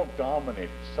we're all dominated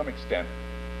to some extent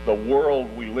the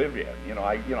world we live in.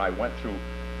 I went through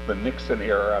the Nixon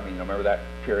era. I mean, I remember that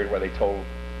period where they told,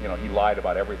 he lied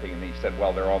about everything, and he said,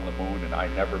 well, they're on the moon, and I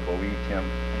never believed him.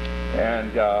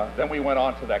 And then we went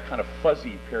on to that kind of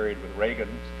fuzzy period with Reagan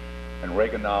and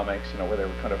Reaganomics, where they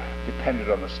were kind of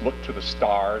dependent on this look to the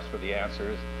stars for the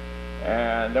answers.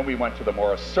 And then we went to the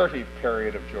more assertive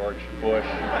period of George Bush.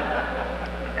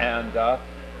 And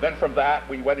then from that,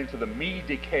 we went into the me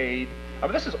decade. I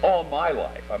mean, this is all my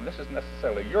life. I mean, this isn't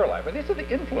necessarily your life. But these are the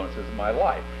influences of my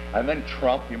life. And then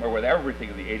Trump, you remember, with everything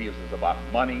in the 80s was about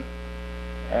money.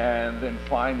 And then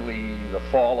finally, the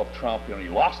fall of Trump, he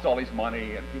lost all his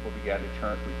money, and people began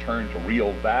to return to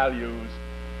real values.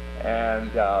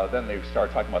 And then they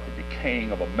started talking about the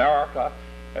decaying of America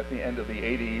at the end of the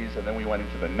 80s. And then we went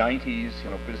into the 90s.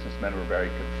 Businessmen were very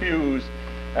confused.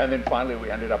 And then finally,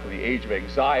 we ended up in the age of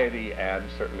anxiety and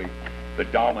certainly the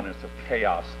dominance of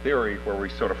chaos theory, where we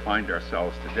sort of find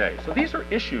ourselves today. So these are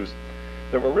issues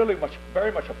that were really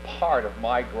very much a part of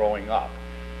my growing up.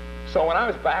 So when I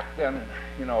was back then,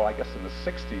 I guess in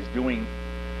the 60s, doing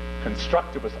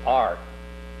constructivist art,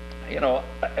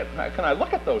 when I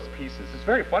look at those pieces, it's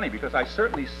very funny because I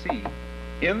certainly see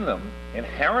in them,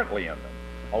 inherently in them,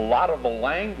 a lot of the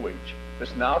language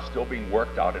that's now still being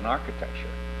worked out in architecture.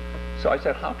 So I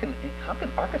said, how can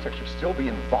architecture still be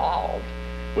involved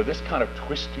with this kind of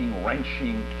twisting,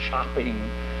 wrenching, chopping,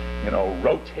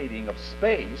 rotating of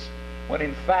space, when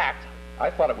in fact,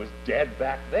 I thought it was dead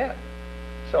back then.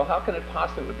 So how can it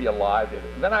possibly be alive?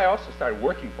 And then I also started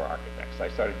working for architects. I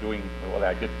started doing,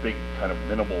 I did big kind of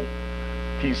minimal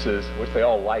pieces, which they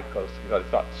all liked because I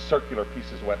thought circular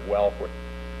pieces went well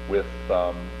with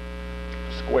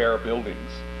square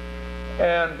buildings.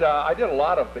 And I did a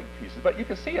lot of big pieces, but you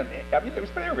can see, it was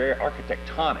very, very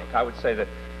architectonic. I would say that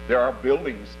there are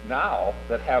buildings now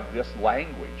that have this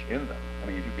language in them. I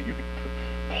mean, you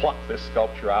could pluck this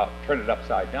sculpture out, turn it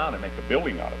upside down, and make a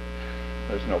building out of it.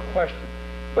 There's no question.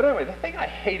 But anyway, the thing I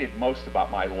hated most about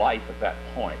my life at that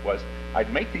point was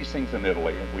I'd make these things in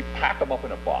Italy, and we'd pack them up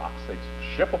in a box. They'd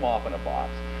ship them off in a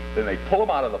box. Then they'd pull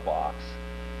them out of the box,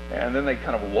 and then they'd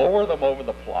kind of lower them over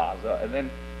the plaza, and then,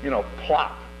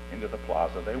 plop into the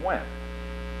plaza they went.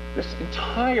 This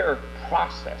entire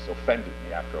process offended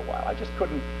me after a while. I just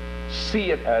couldn't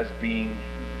see it as being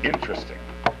interesting.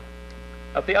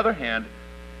 On the other hand,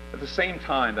 at the same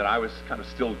time that I was kind of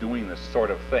still doing this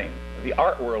sort of thing, the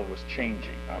art world was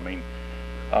changing. I mean,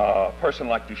 a person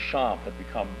like Duchamp had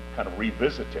become kind of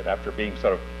revisited after being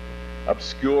sort of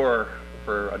obscure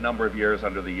for a number of years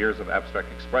under the years of abstract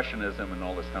expressionism and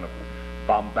all this kind of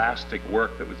bombastic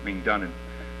work that was being done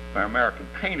by American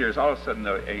painters. All of a sudden,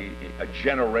 a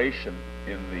generation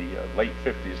in the late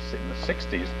 50s, in the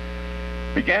 60s,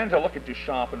 began to look at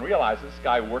Duchamp and realize this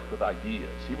guy worked with ideas.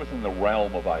 He was in the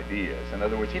realm of ideas. In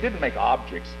other words, he didn't make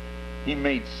objects, he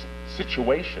made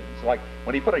situations. Like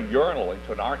when he put a urinal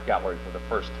into an art gallery for the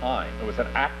first time, it was an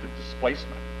act of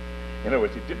displacement. In other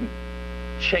words, it didn't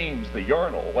change the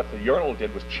urinal. What the urinal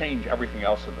did was change everything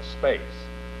else in the space.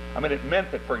 I mean, it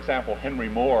meant that, for example, Henry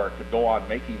Moore could go on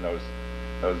making those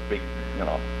big,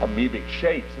 amoebic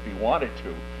shapes if he wanted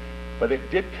to, but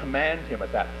it did command him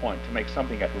at that point to make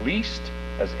something at least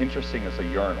as interesting as a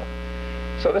urinal.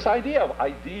 So this idea of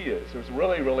ideas was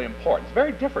really, really important. It's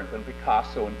very different than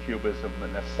Picasso and Cubism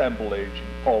and assemblage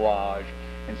and collage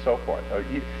and so forth.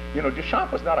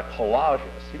 Duchamp was not a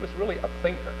collagist. He was really a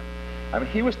thinker. I mean,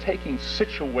 he was taking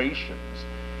situations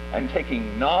and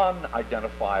taking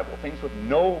non-identifiable things with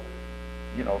no,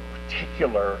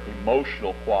 particular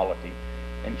emotional quality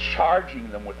and charging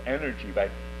them with energy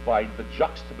by the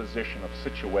juxtaposition of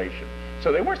situation.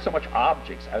 So they weren't so much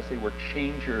objects as they were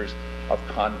changers of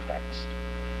context.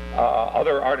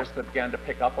 Other artists that began to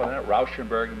pick up on it,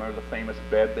 Rauschenberg, remember the famous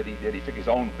bed that he did? He took his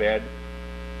own bed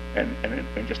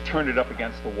and just turned it up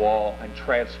against the wall and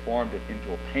transformed it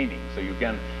into a painting. So you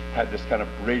again had this kind of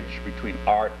bridge between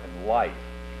art and life.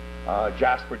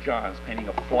 Jasper Johns painting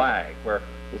a flag where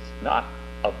it's not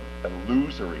a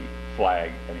illusory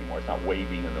flag anymore. It's not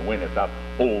waving in the wind. It's not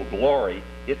Old Glory.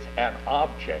 It's an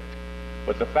object.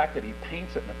 But the fact that he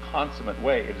paints it in a consummate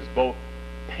way, it is both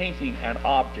painting an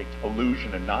object,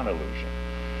 illusion and non-illusion.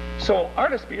 So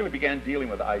artists really began dealing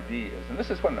with ideas, and this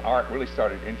is when art really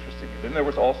started interesting me. Then there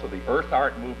was also the earth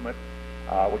art movement,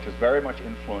 which was very much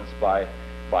influenced by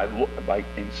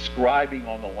inscribing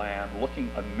on the land, looking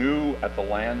anew at the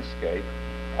landscape.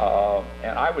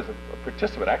 And I was a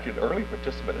participant, actually an early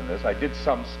participant in this. I did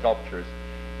some sculptures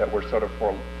that were sort of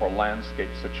for landscape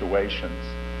situations.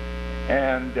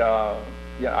 And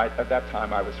at that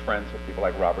time I was friends with people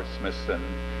like Robert Smithson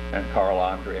and Carl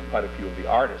Andre and quite a few of the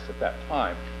artists at that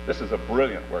time. This is a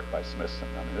brilliant work by Smithson.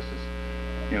 I mean, this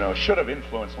is, should have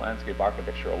influenced landscape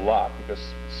architecture a lot, because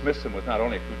Smithson was not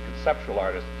only a good conceptual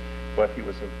artist, but he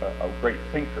was a great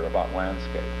thinker about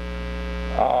landscape.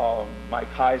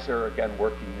 Mike Kaiser, again,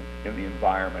 working in the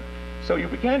environment. So you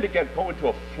began to go into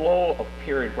a flow of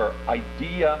period where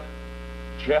idea,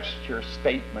 gesture,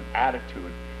 statement,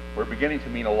 attitude were beginning to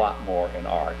mean a lot more in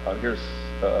art. Here's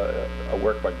a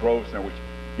work by Grosvenor, which,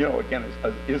 again,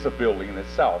 is a building in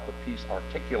itself. The piece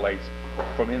articulates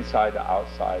from inside to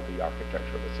outside the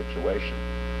architecture of the situation.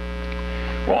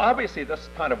 Well, obviously, this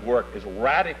kind of work is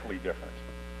radically different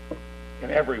in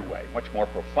every way, much more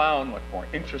profound, much more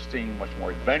interesting, much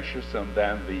more adventuresome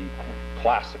than the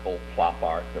classical plop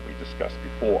art that we discussed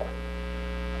before.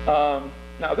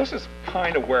 Now, this is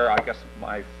kind of where I guess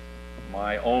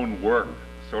my own work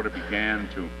sort of began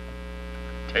to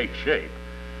take shape,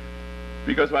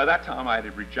 because by that time I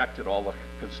had rejected all the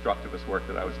constructivist work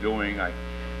that I was doing. I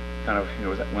kind of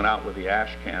went out with the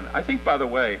ash can. I think, by the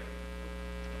way,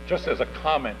 just as a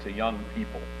comment to young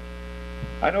people,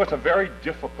 I know it's a very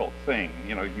difficult thing.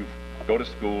 You go to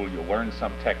school, you learn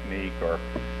some technique, or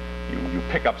you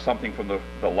pick up something from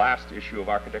the last issue of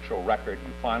Architectural Record,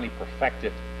 you finally perfect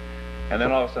it, and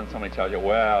then all of a sudden somebody tells you,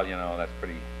 well, that's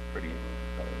pretty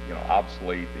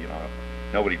obsolete,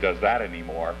 nobody does that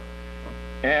anymore.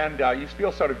 And you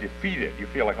feel sort of defeated. You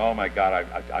feel like, oh my God,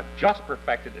 I've just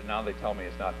perfected it, now they tell me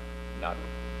it's not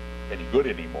any good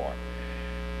anymore.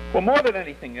 Well, more than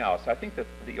anything else, I think that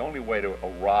the only way to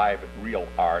arrive at real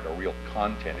art or real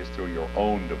content is through your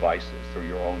own devices, through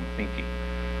your own thinking,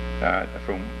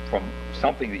 from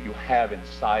something that you have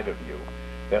inside of you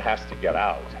that has to get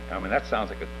out. I mean, that sounds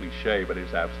like a cliche, but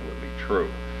it's absolutely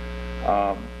true.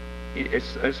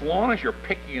 As long as you're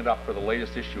picking it up for the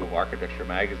latest issue of Architecture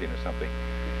magazine or something,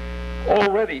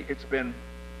 already it's been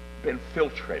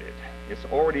filtrated. It's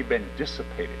already been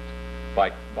dissipated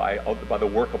by the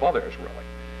work of others, really.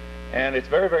 And it's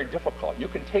very, very difficult. You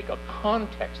can take a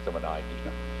context of an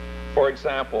idea. For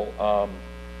example,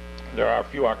 there are a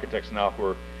few architects now who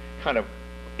are kind of,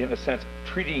 in a sense,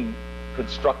 treating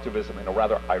constructivism in a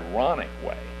rather ironic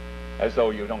way, as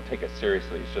though you don't take it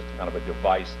seriously. It's just kind of a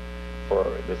device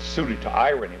that's suited to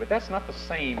irony. But that's not the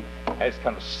same as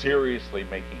kind of seriously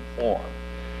making form.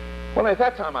 Well, at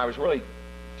that time, I was really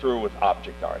through with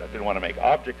object art. I didn't want to make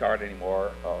object art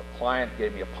anymore. A client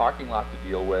gave me a parking lot to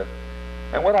deal with.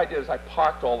 And what I did is I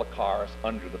parked all the cars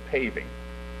under the paving.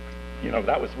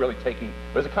 That was really it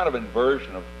was a kind of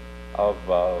inversion of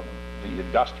the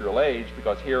industrial age,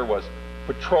 because here was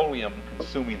petroleum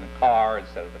consuming the car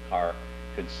instead of the car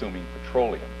consuming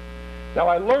petroleum. Now,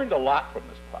 I learned a lot from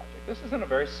this project. This isn't a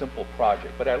very simple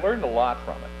project, but I learned a lot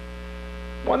from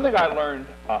it. One thing I learned,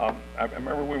 I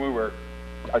remember when we were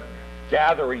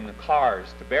gathering the cars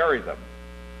to bury them,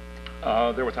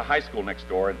 there was a high school next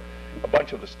door, and a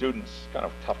bunch of the students, kind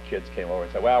of tough kids, came over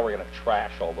and said, well, we're going to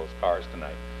trash all those cars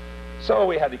tonight. So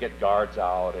we had to get guards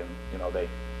out, and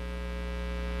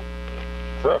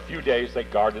for a few days they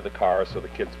guarded the cars so the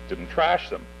kids didn't trash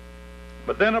them.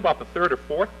 But then about the third or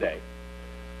fourth day,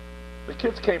 the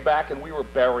kids came back and we were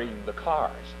burying the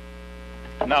cars.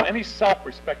 Now, any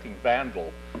self-respecting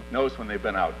vandal knows when they've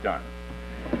been outdone.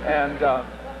 And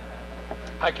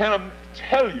I can't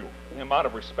tell you the amount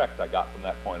of respect I got from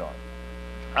that point on.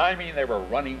 I mean, they were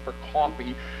running for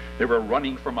coffee, they were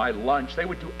running for my lunch, they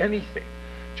would do anything,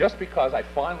 just because I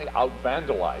finally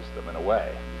out-vandalized them in a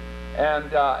way.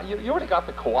 And you already got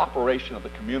the cooperation of the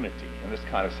community in this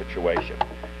kind of situation.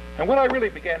 And what I really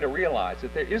began to realize is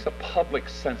that there is a public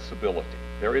sensibility.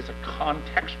 There is a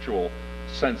contextual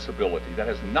sensibility that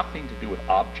has nothing to do with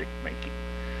object making.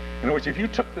 In other words, if you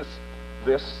took this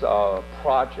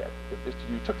project, if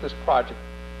you took this project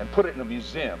and put it in a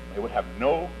museum, it would have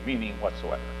no meaning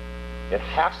whatsoever. It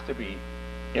has to be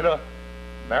in an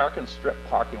American strip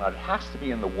parking lot. It has to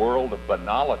be in the world of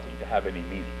banality to have any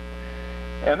meaning.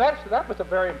 And that was a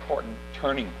very important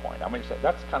turning point. I mean,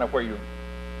 that's kind of where you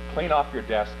clean off your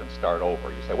desk and start over.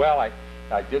 You say, well, I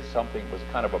did something, it was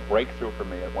kind of a breakthrough for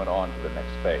me, it went on to the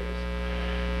next phase.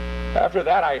 After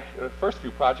that, the first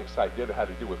few projects I did had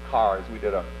to do with cars. We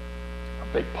did a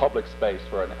big public space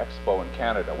for an expo in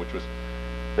Canada, which was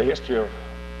the history of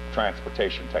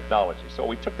transportation technology. So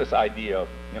we took this idea of,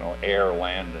 air,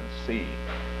 land, and sea,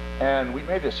 and we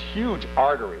made this huge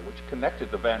artery which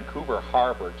connected the Vancouver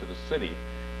harbor to the city,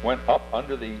 went up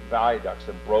under the viaducts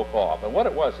and broke off. And what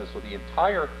it was is the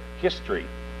entire history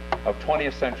of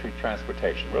 20th century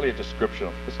transportation, really a description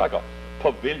of, it's like a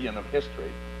pavilion of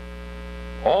history,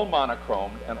 all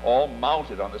monochromed and all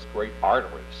mounted on this great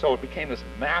artery. So it became this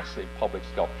massive public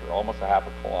sculpture, almost a half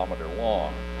a kilometer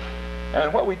long.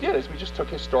 And what we did is we just took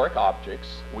historic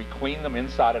objects, we cleaned them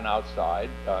inside and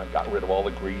outside, got rid of all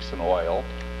the grease and oil,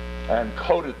 and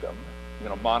coated them,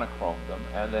 monochromed them,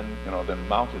 and then, then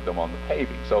mounted them on the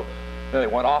paving. So then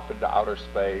they went off into outer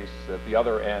space. At the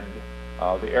other end,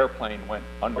 the airplane went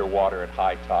underwater at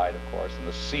high tide, of course, and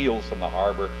the seals from the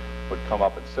harbor would come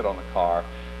up and sit on the car.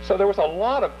 So there was a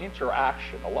lot of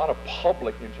interaction, a lot of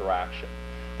public interaction.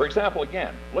 For example,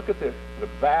 again, look at the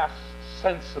vast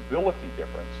sensibility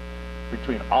difference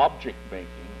between object making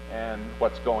and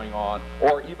what's going on,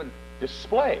 or even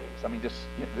displays. I mean, this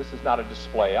is not a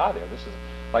display either. This is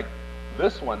like,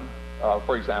 this one,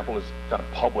 for example, is kind of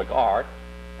public art,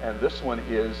 and this one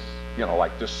is,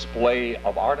 like display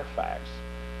of artifacts.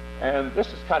 And this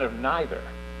is kind of neither,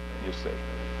 you see.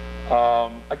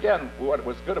 Again, what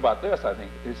was good about this, I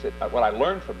think, is that what I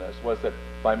learned from this was that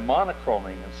by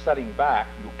monochroming and setting back,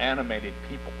 you animated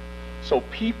people. So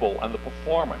people and the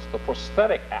performance, the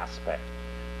prosthetic aspect,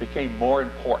 became more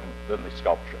important than the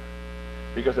sculpture,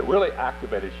 because it really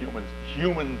activated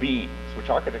human beings, which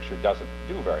architecture doesn't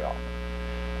do very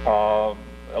often.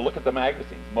 Look at the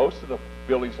magazines. Most of the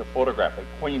buildings are photographed. They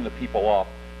clean the people off.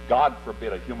 God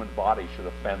forbid a human body should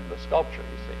offend the sculpture,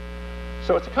 you see.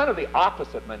 So it's kind of the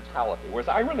opposite mentality, whereas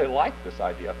I really like this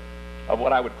idea of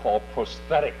what I would call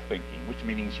prosthetic thinking, which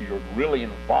means you're really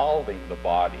involving the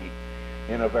body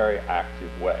in a very active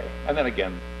way. And then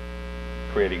again,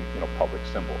 creating, public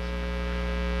symbols.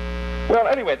 Well,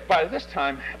 anyway, by this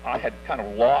time, I had kind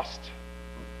of lost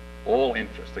all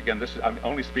interest. Again, I'm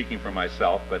only speaking for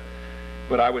myself, but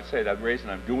I would say that the reason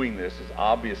I'm doing this is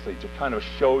obviously to kind of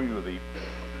show you the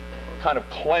kind of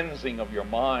cleansing of your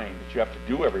mind that you have to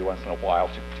do every once in a while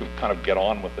to kind of get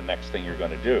on with the next thing you're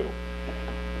going to do.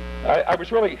 I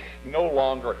was really no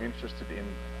longer interested in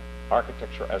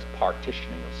architecture as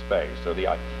partitioning of space. So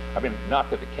not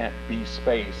that it can't be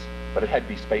space, but it had to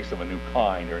be space of a new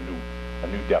kind or a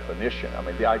new definition. I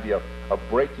mean, the idea of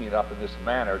breaking it up in this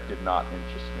manner did not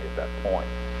interest me at that point.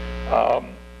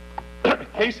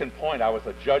 Case in point, I was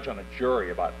a judge on a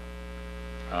jury about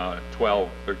 12,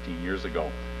 13 years ago.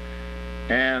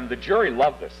 And the jury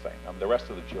loved this thing, the rest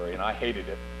of the jury, and I hated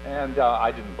it. And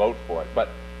I didn't vote for it, but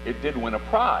it did win a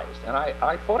prize. And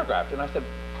I photographed it, and I said,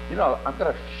 I'm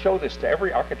going to show this to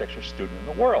every architecture student in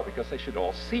the world because they should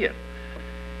all see it.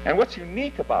 And what's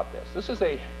unique about this is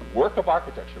a work of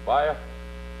architecture by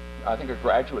I think a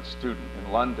graduate student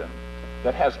in London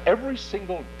that has every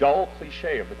single dull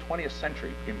cliche of the 20th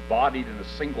century embodied in a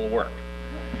single work.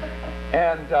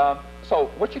 And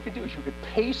so what you could do is you could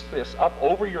paste this up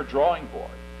over your drawing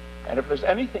board. And if there's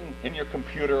anything in your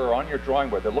computer or on your drawing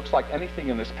board that looks like anything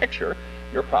in this picture,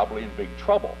 you're probably in big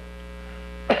trouble.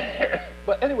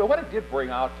 But anyway, what it did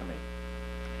bring out to me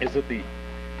is that the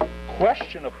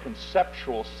question of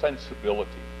conceptual sensibility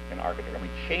in architecture, I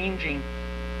mean, changing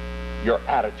your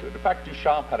attitude. In fact,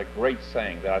 Duchamp had a great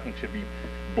saying that I think should be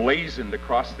blazoned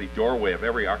across the doorway of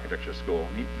every architecture school.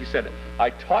 He said, I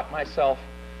taught myself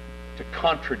to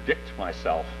contradict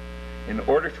myself in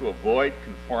order to avoid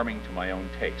conforming to my own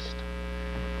taste.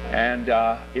 And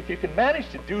if you can manage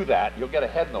to do that, you'll get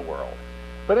ahead in the world.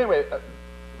 But anyway,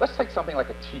 let's take something like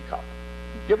a teacup.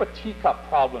 Give a teacup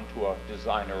problem to a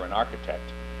designer or an architect,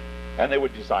 and they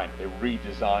would redesign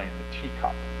the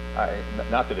teacup.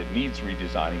 Not that it needs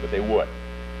redesigning, but they would.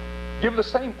 Give the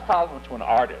same problem to an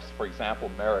artist, for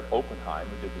example, Merritt Oppenheim,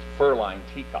 who did the fur-lined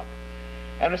teacup.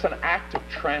 And it's an act of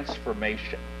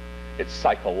transformation. It's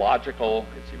psychological,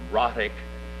 it's erotic,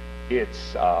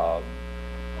 it's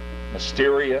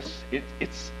mysterious.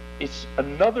 It's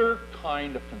another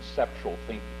kind of conceptual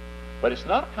thinking. But it's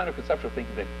not a kind of conceptual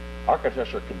thinking that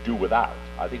architecture can do without.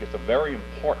 I think it's a very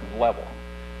important level.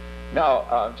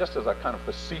 Now, just as a kind of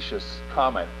facetious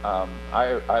comment,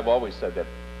 I've always said that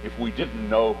if we didn't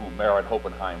know who Merritt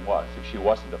Oppenheim was, if she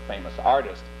wasn't a famous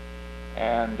artist,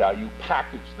 and you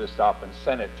package this up and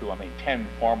send it to, 10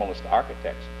 formalist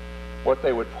architects, what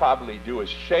they would probably do is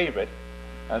shave it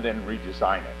and then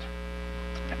redesign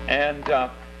it. And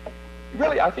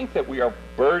really, I think that we are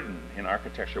burdened in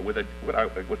architecture with what I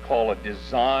would call a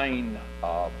design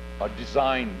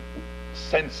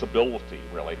sensibility,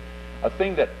 really. A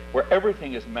thing where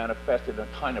everything is manifested in a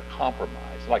kind of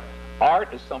compromise. Like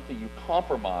art is something you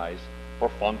compromise for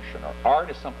function, or art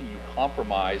is something you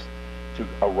compromise to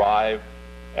arrive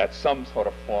at some sort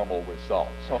of formal result.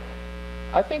 So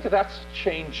I think that's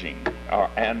changing,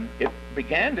 and it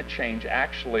began to change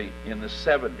actually in the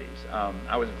 70s.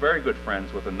 I was very good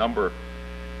friends with a number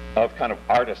of kind of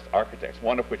artist architects,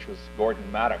 one of which was Gordon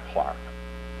Maddox-Clark,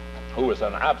 who was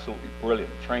an absolutely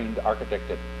brilliant, trained architect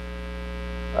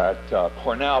at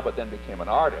Cornell, but then became an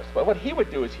artist. But what he would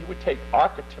do is he would take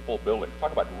archetypal buildings,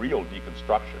 talk about real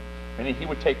deconstruction. I mean, he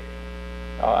would take,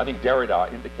 I think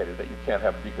Derrida indicated that you can't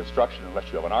have deconstruction unless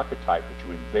you have an archetype that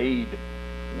you invade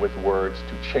with words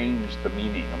to change the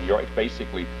meaning. I mean, you're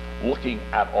basically looking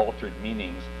at altered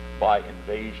meanings by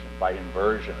invasion, by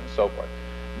inversion, and so forth.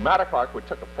 Maddox-Clark would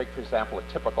take, for example, a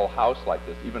typical house like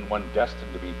this, even one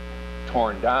destined to be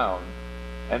torn down,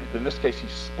 and in this case, he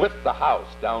split the house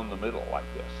down the middle like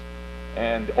this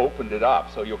and opened it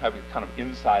up, so you'll have a kind of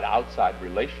inside-outside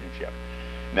relationship.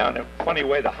 Now, in a funny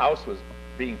way, the house was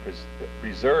being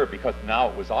preserved because now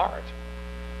it was art.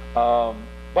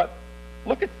 But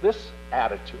look at this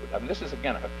attitude. I mean, this is,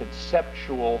 again, a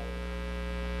conceptual,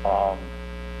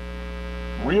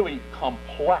 really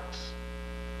complex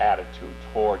attitude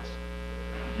towards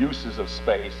uses of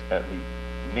space and the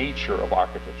nature of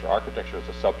architecture. Architecture as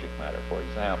a subject matter, for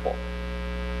example.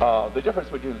 The difference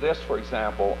between this, for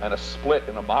example, and a split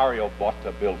in a Mario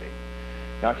Botta building.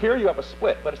 Now here you have a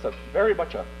split, but it's very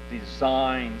much a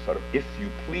design sort of if you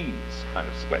please kind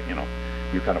of split. You know,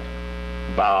 you kind of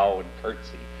bow and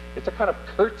curtsy. It's a kind of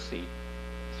curtsy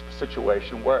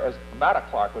situation, whereas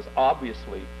Maddox-Clark was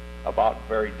obviously about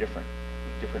very different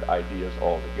ideas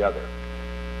altogether.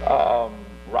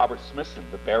 Robert Smithson,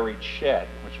 The Buried Shed,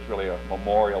 which is really a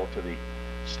memorial to the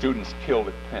students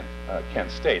killed at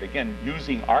Kent State, again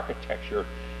using architecture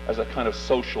as a kind of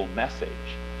social message.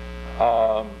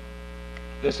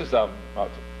 This is an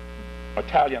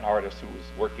Italian artist who was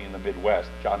working in the Midwest,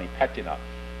 Gianni Pettina,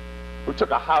 who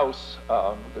took a house,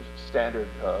 the standard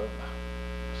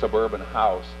suburban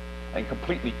house, and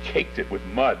completely caked it with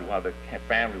mud while the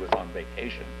family was on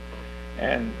vacation,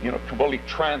 and completely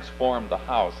transformed the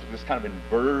house. This kind of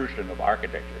inversion of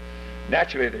architecture.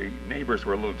 Naturally, the neighbors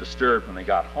were a little disturbed when they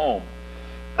got home,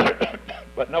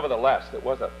 but nevertheless, it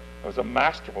was a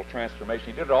masterful transformation.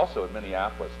 He did it also in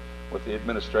Minneapolis with the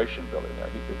administration building there.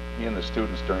 He and the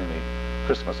students during the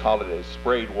Christmas holidays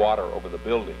sprayed water over the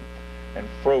building and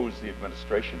froze the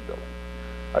administration building.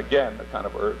 Again, a kind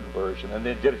of inversion, and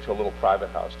they did it to a little private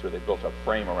house too. They built a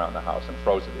frame around the house and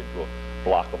froze it into a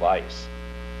block of ice.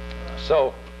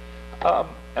 So,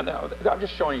 and now I'm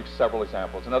just showing you several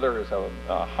examples. Another is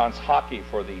Hans Hocke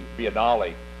for the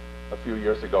Biennale a few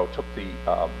years ago took the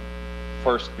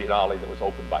first Biennale that was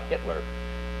opened by Hitler,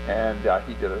 and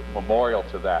he did a memorial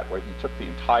to that where he took the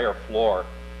entire floor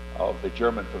of the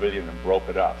German pavilion and broke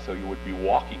it up. So you would be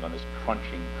walking on this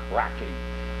crunching, cracking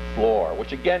floor,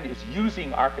 which again is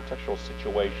using architectural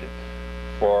situation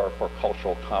for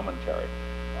cultural commentary.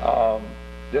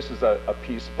 This is a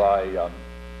piece by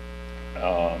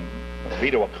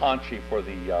Vito Acconci for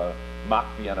the Mack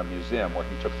Vienna Museum, where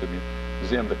he took the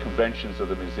museum, the conventions of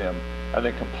the museum, and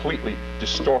then completely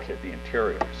distorted the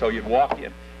interior. So you'd walk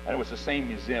in, and it was the same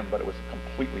museum, but it was a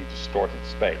completely distorted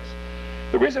space.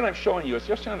 The reason I'm showing you is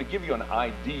just trying to give you an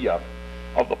idea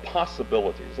of the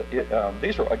possibilities.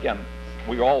 These are, again,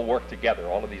 we all work together,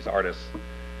 all of these artists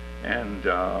and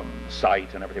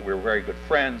site and everything. We were very good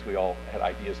friends. We all had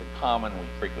ideas in common. We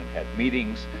frequently had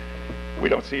meetings. We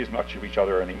don't see as much of each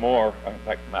other anymore. In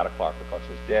fact, Maddox-Clark, of course,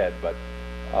 is dead, but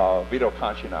Vito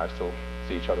Acconci and I still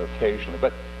see each other occasionally.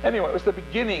 But anyway, it was the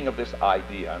beginning of this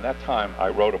idea. And that time, I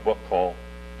wrote a book called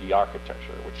The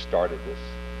Architecture, which started this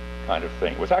kind of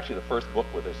thing. It was actually the first book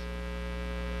with this.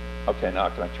 Okay, now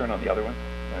can I turn on the other one?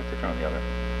 I have to turn on the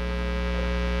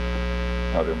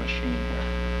other machine here.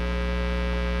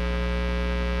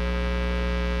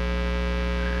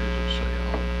 Does it say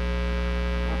on?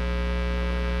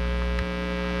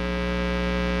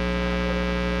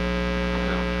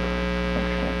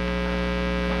 Okay.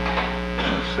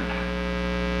 Let's see.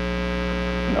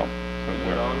 No. Is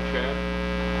it on, Chad?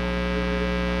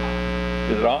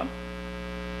 Is it on?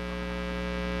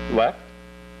 Left?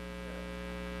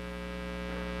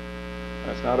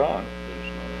 That's not on. It's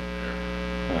not on there.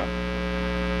 Yeah.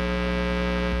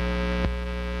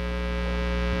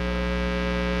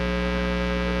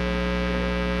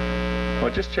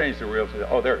 Well, just change the reel to the,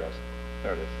 oh, there it goes.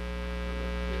 There it is.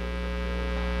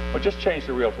 Well, just change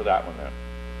the reel to that one then.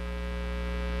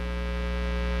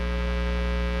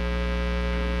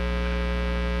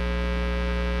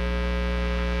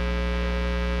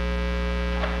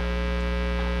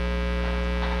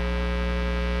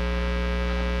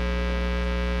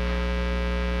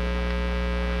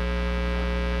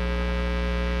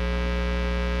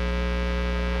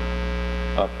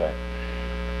 Okay.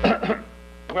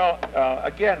 Well,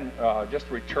 again, just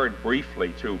to return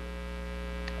briefly to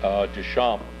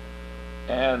Duchamp,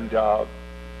 and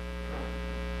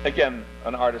again,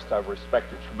 an artist I've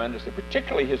respected tremendously,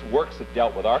 particularly his works that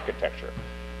dealt with architecture.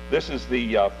 This is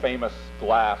the famous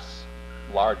glass,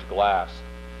 large glass,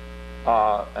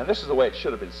 and this is the way it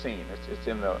should have been seen. It's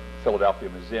in the Philadelphia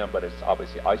Museum, but it's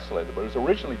obviously isolated. But it was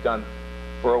originally done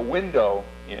for a window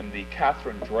in the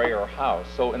Catherine Dreyer house.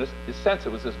 So in a sense,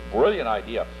 it was this brilliant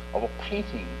idea of a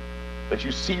painting that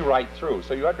you see right through.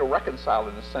 So you had to reconcile,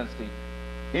 in a sense,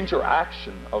 the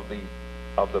interaction of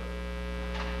the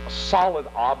solid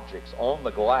objects on the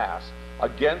glass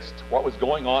against what was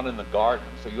going on in the garden.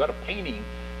 So you had a painting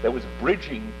that was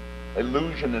bridging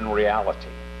illusion and reality.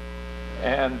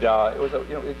 And it was,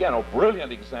 again, a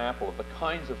brilliant example of the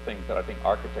kinds of things that I think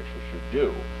architecture should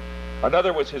do.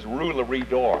 Another was his Rue Le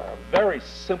Rideau, a very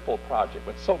simple project,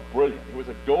 but so brilliant. It was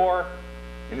a door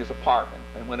in his apartment,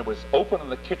 and when it was open in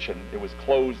the kitchen, it was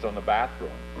closed on the bathroom.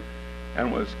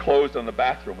 And when it was closed on the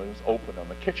bathroom, it was open on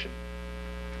the kitchen.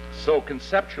 So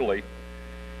conceptually,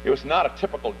 it was not a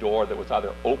typical door that was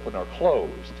either open or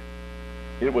closed.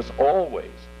 It was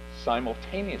always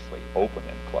simultaneously open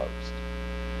and closed.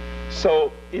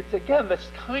 So it's, again, this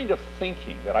kind of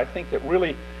thinking that I think that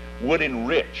really would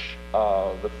enrich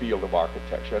the field of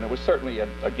architecture. And it was certainly,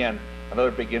 again, another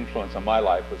big influence on my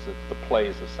life was the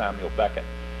plays of Samuel Beckett.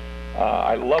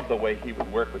 I love the way he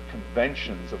would work with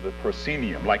conventions of the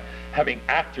proscenium, like having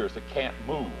actors that can't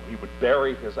move. He would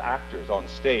bury his actors on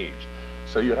stage.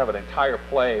 So you'd have an entire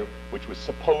play which was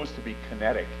supposed to be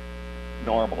kinetic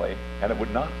normally, and it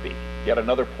would not be. Yet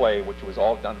another play which was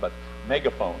all done by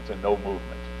megaphones and no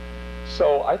movement.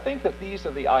 So I think that these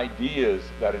are the ideas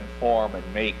that inform and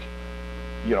make,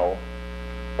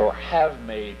 or have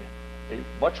made a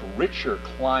much richer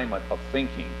climate of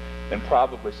thinking than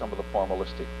probably some of the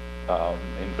formalistic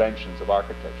inventions of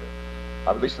architecture,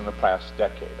 at least in the past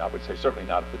decade. I would say certainly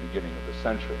not at the beginning of the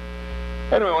century.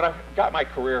 Anyway, when I got my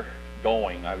career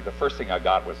going, the first thing I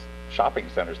got was shopping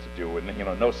centers to do,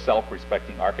 and no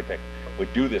self-respecting architect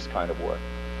would do this kind of work.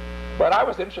 But I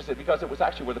was interested because it was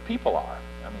actually where the people are.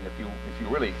 I mean, if you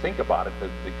really think about it, the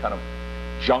kind of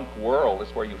junk world is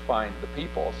where you find the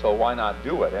people, so why not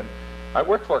do it? And I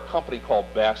worked for a company called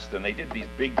Best, and they did these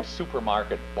big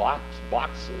supermarket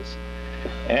boxes,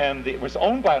 and it was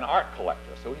owned by an art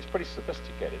collector, so he's pretty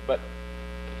sophisticated, but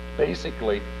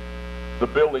basically the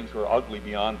buildings were ugly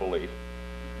beyond belief.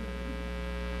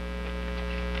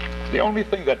 The only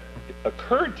thing that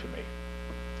occurred to me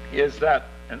is that,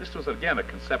 and this was again a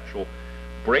conceptual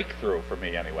breakthrough for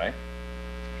me anyway,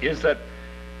 is that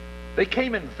they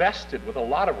came invested with a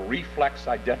lot of reflex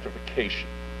identification.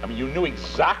 I mean, you knew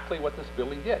exactly what this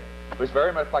building did. It was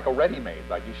very much like a ready-made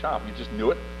by Duchamp. You just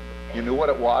knew it. You knew what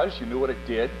it was. You knew what it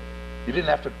did. You didn't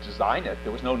have to design it.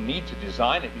 There was no need to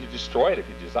design it. You destroyed it if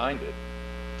you designed it.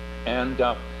 And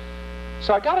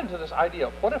so I got into this idea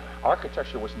of what if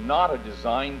architecture was not a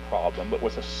design problem, but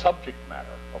was a subject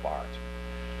matter of art,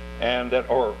 and that,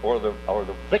 or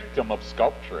the victim of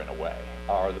sculpture in a way,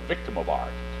 or the victim of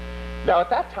art. Now,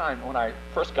 at that time, when I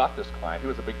first got this client, he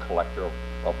was a big collector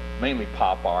of mainly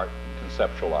pop art and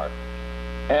conceptual art,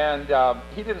 and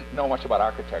he didn't know much about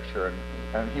architecture,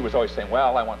 and he was always saying,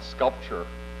 "Well, I want sculpture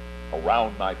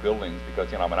around my buildings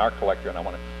because I'm an art collector and I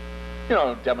want to."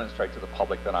 Demonstrate to the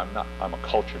public that I'm a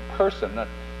cultured person. At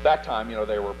that time,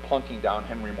 they were plunking down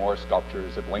Henry Moore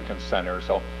sculptures at Lincoln Center.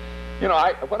 So,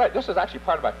 this is actually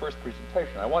part of my first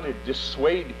presentation. I wanted to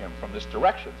dissuade him from this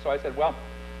direction. So I said, well,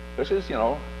 this is,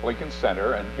 Lincoln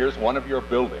Center, and here's one of your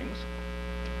buildings.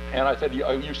 And I said,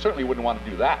 you certainly wouldn't want to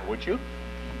do that, would you?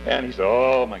 And he said,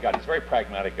 oh my God, he's a very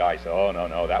pragmatic guy. He said, oh,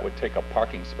 no, that would take up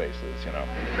parking spaces,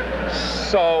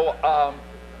 So,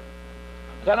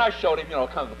 then I showed him,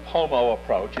 kind of the Pomo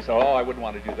approach. He said, oh, I wouldn't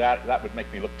want to do that. That would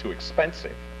make me look too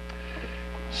expensive.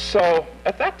 So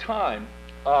at that time,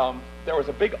 there was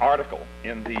a big article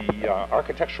in the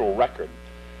Architectural Record.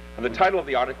 And the title of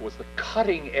the article was The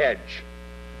Cutting Edge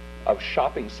of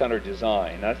Shopping Center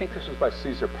Design. And I think this was by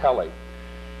Cesar Pelli.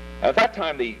 At that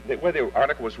time, the way the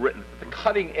article was written, the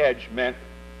cutting edge meant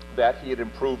that he had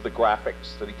improved the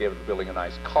graphics, that he gave the building a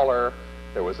nice color.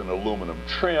 There was an aluminum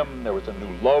trim. There was a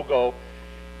new logo.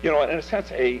 In a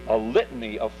sense, a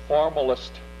litany of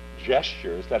formalist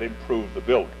gestures that improved the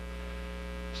building.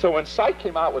 So when Site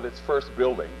came out with its first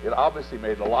building, it obviously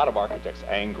made a lot of architects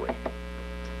angry.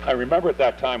 I remember at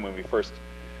that time when we first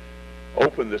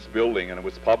opened this building and it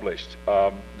was published,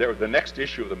 the next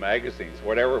issue of the magazines,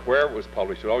 wherever it was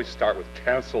published, it would always start with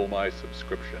 "cancel my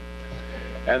subscription."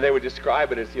 And they would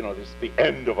describe it as, you know, just the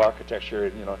end of architecture,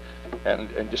 and, you know,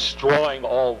 and destroying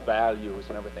all values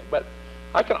and everything. But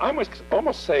I can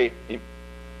almost say,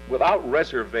 without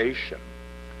reservation,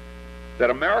 that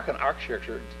American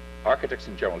architects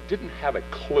in general didn't have a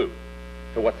clue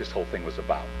to what this whole thing was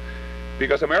about.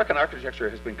 Because American architecture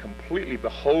has been completely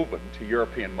beholden to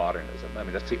European modernism. I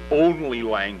mean, that's the only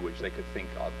language they could think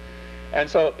of. And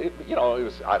so, you know, it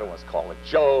was, I don't want to call it a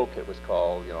joke, it was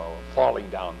called, you know, falling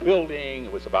down building,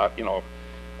 it was about, you know,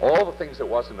 all the things it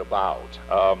wasn't about.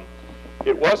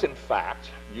 It was, in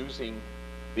fact, using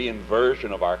the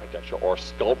inversion of architecture, or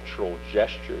sculptural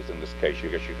gestures in this case, you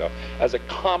guess you know, as a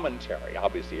commentary,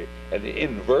 obviously an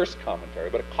inverse commentary,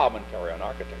 but a commentary on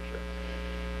architecture.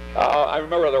 I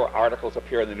remember there were articles up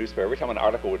here in the newspaper. Every time an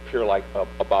article would appear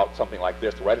about something like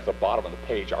this, right at the bottom of the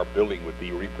page, our building would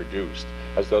be reproduced,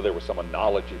 as though there was some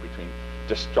analogy between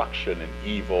destruction and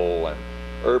evil and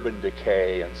urban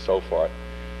decay and so forth.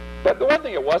 But the one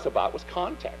thing it was about was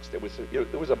context. It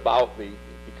was about the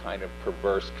kind of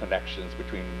perverse connections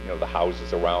between, you know, the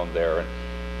houses around there, and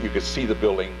you could see the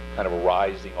building kind of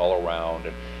rising all around,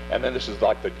 and then this is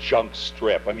like the junk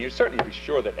strip. I mean, you'd certainly be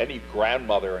sure that any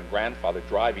grandmother and grandfather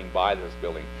driving by this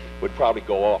building would probably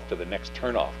go off to the next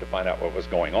turnoff to find out what was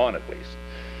going on, at least.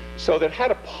 So that had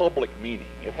a public meaning.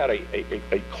 It had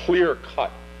a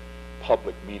clear-cut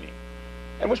public meaning,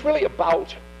 and was really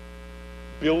about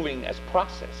building as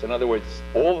process. In other words,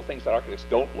 all the things that architects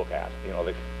don't look at, you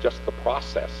know, just the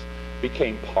process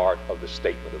became part of the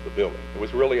statement of the building. It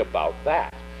was really about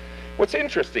that. What's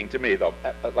interesting to me, though,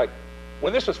 like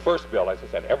when this was first built, as I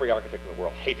said, every architect in the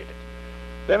world hated it.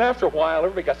 Then after a while,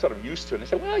 everybody got sort of used to it, and they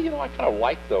said, well, you know, I kind of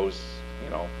like those, you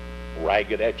know,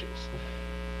 ragged edges.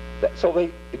 So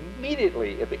they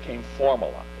immediately, it became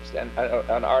formalized. And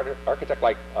an architect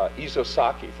like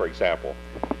Isozaki, for example,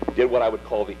 did what I would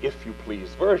call the if you please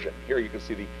version. Here you can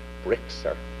see the bricks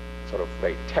are sort of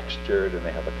very textured, and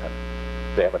they have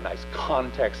a nice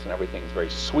context, and everything's very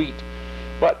sweet.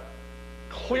 But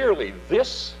clearly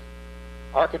this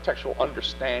architectural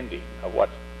understanding of what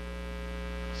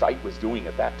site was doing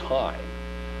at that time,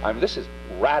 I mean, this is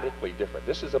radically different.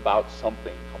 This is about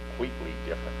something completely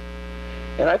different.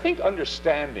 And I think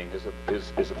understanding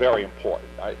is very important.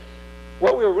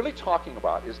 What we were really talking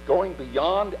about is going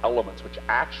beyond elements which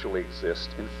actually exist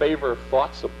in favor of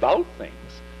thoughts about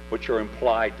things which are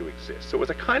implied to exist. So it was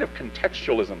a kind of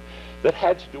contextualism that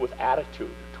had to do with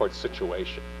attitude towards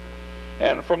situation.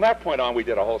 And from that point on, we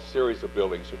did a whole series of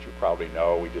buildings, which you probably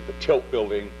know. We did the Tilt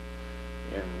building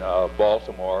in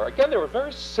Baltimore. Again, they were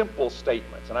very simple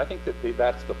statements, and I think that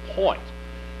that's the point,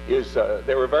 is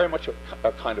they were very much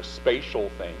a kind of spatial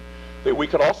thing. That we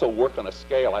could also work on a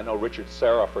scale. I know Richard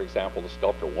Serra, for example, the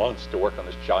sculptor, wants to work on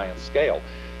this giant scale.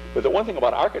 But the one thing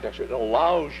about architecture, it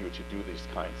allows you to do these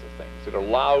kinds of things. It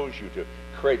allows you to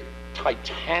create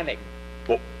titanic,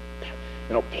 you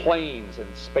know, planes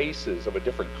and spaces of a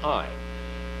different kind.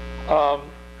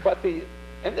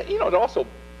 It also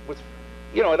was,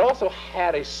 you know, it also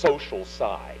had a social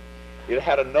side. It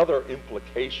had another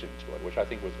implication to it, which I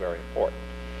think was very important.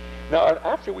 Now,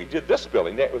 after we did this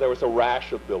building, there was a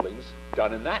rash of buildings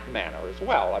done in that manner as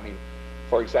well. I mean,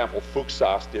 for example,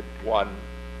 Fuxas did one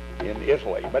in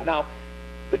Italy. But now,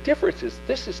 the difference is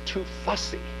this is too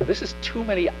fussy. This is too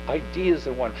many ideas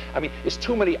in one. I mean, it's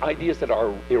too many ideas that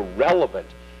are irrelevant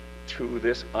to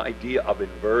this idea of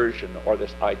inversion or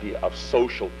this idea of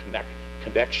social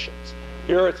connections.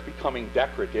 Here it's becoming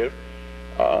decorative,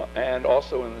 and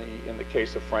also in the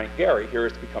case of Frank Gehry, here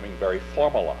it's becoming very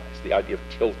formalized. The idea of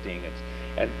tilting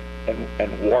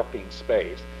and warping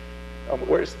space,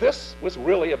 whereas this was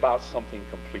really about something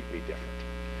completely different.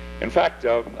 In fact,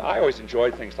 I always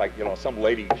enjoyed things like, you know, some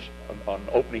lady on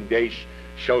opening day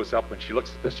shows up and she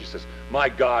looks at this, she says, "My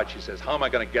God," she says, "how am I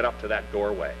going to get up to that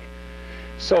doorway?"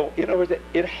 So, you know,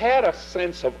 it had a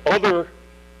sense of other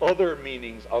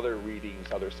meanings, other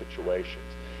readings, other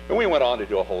situations. And we went on to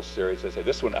do a whole series. As I say,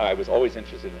 this one I was always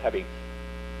interested in having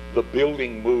the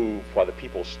building move while the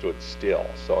people stood still.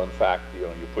 So in fact, you know,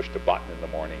 you pushed a button in the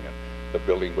morning and the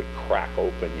building would crack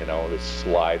open, you know, it would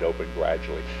slide open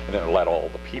gradually, and then let all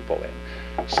the people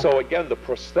in. So again, the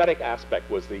prosthetic aspect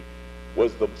was the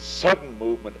sudden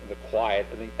movement and the quiet,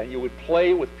 and you would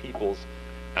play with people's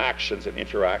actions and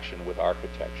interaction with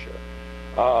architecture.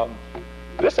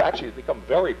 This actually has become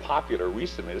very popular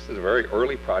recently. This is a very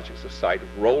early project of site,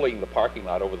 rolling the parking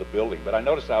lot over the building. But I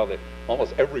notice now that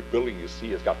almost every building you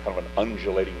see has got kind of an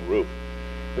undulating roof.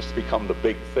 This has become the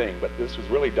big thing, but this was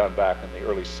really done back in the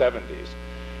early 70s.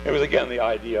 It was, again, the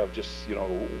idea of just, you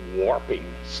know, warping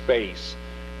space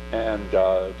and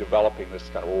developing this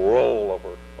kind of roll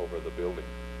over the building.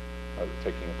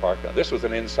 taking apart. Now, this was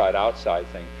an inside-outside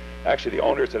thing. Actually, the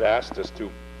owners had asked us to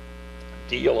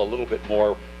deal a little bit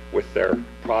more with their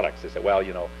products. They said, well,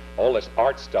 you know, all this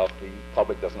art stuff the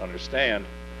public doesn't understand.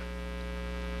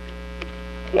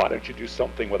 Why don't you do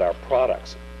something with our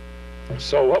products?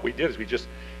 So what we did is we just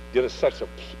did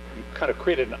kind of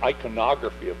created an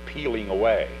iconography of peeling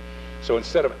away. So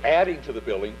instead of adding to the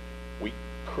building, we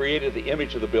created the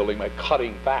image of the building by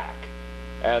cutting back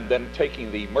and then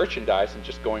taking the merchandise and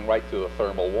just going right through the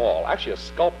thermal wall. Actually, a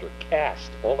sculptor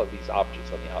cast all of these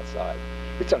objects on the outside.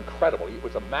 It's incredible. It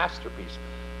was a masterpiece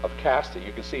of casting.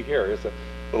 You can see here is a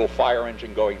little fire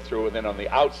engine going through, and then on the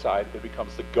outside it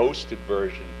becomes the ghosted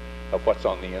version of what's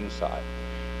on the inside.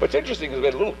 What's interesting is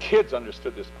that little kids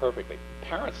understood this perfectly.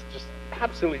 Parents just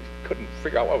absolutely couldn't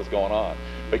figure out what was going on,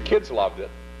 but kids loved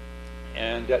it,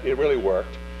 and it really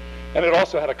worked. And it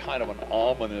also had a kind of an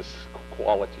ominous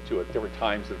quality to it. Different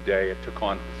times of day, it took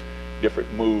on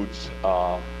different moods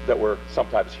that were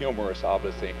sometimes humorous,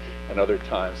 obviously, and other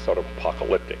times sort of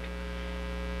apocalyptic.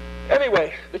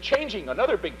 Anyway,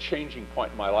 another big changing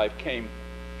point in my life came.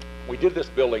 We did this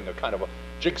building, a kind of a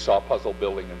jigsaw puzzle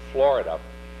building in Florida,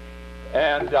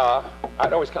 and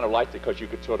I'd always kind of liked it because you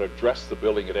could sort of dress the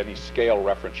building at any scale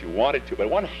reference you wanted to. But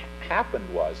what happened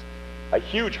was a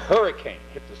huge hurricane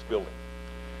hit this building,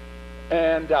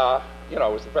 and you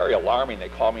know, it was very alarming. They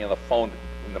called me on the phone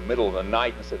in the middle of the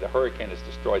night and said the hurricane has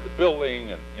destroyed the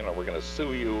building, and you know, we're going to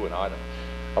sue you, and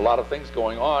a lot of things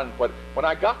going on. But when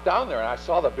I got down there and I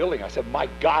saw the building, I said, my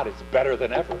God, it's better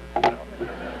than ever. You know?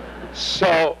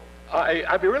 So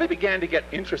I really began to get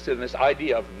interested in this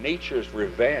idea of nature's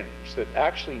revenge, that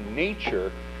actually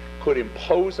nature could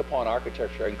impose upon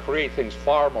architecture and create things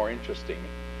far more interesting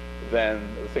than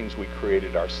the things we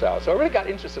created ourselves. So I really got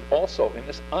interested also in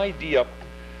this idea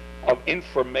of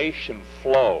information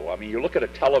flow. I mean, you look at a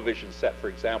television set, for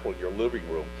example, in your living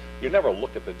room, you never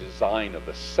look at the design of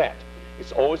the set.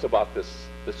 It's always about this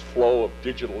flow of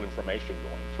digital information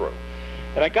going through.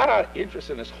 And I got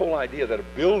interested in this whole idea that a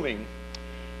building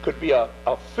could be a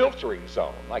filtering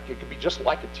zone. Like it could be just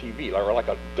like a TV, or like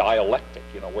a dialectic,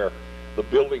 you know, where the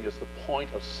building is the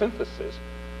point of synthesis.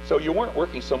 So you weren't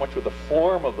working so much with the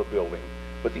form of the building,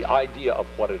 but the idea of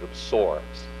what it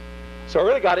absorbs. So I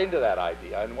really got into that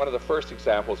idea, and one of the first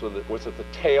examples was at the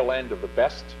tail end of the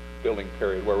best building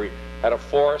period, where we had a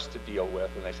forest to deal with,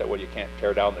 and they said, well, you can't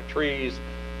tear down the trees.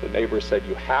 The neighbors said,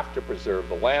 you have to preserve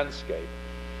the landscape.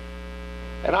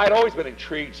 And I'd always been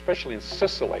intrigued, especially in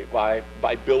Sicily, by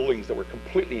buildings that were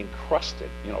completely encrusted.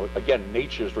 You know, again,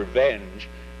 nature's revenge.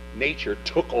 Nature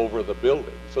took over the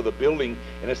building. So the building,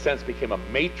 in a sense, became a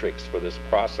matrix for this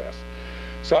process.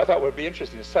 So I thought it would be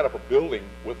interesting to set up a building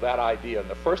with that idea in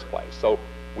the first place. So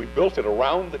we built it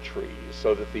around the trees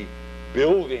so that the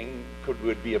building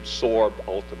would be absorbed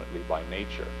ultimately by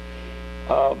nature.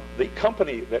 The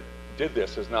company that did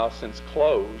this has now since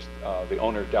closed. The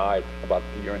owner died about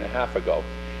a year and a half ago.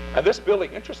 And this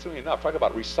building, interestingly enough, talk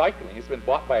about recycling, it's been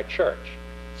bought by a church.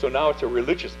 So now it's a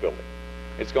religious building.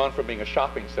 It's gone from being a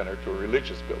shopping center to a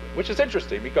religious building, which is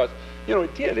interesting because, you know,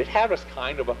 it had this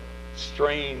kind of a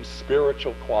strange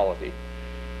spiritual quality.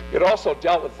 It also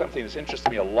dealt with something that's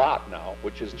interested me a lot now,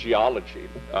 which is geology.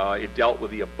 It dealt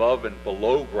with the above and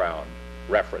below ground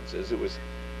references.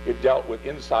 It dealt with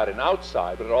inside and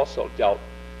outside, but it also dealt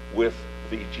with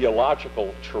the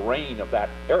geological terrain of that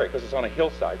area, because it's on a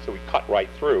hillside, so we cut right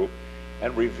through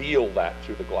and reveal that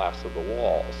through the glass of the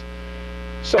walls.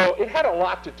 So it had a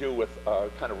lot to do with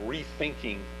kind of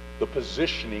rethinking the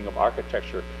positioning of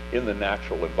architecture in the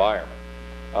natural environment.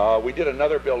 We did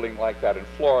another building like that in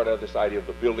Florida, this idea of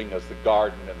the building as the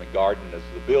garden and the garden as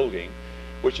the building,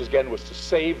 which again was to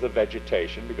save the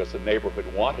vegetation because the neighborhood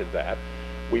wanted that.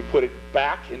 We put it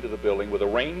back into the building with a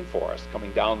rainforest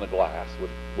coming down the glass,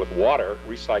 with water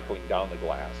recycling down the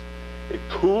glass. It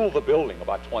cooled the building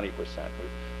about 20%. It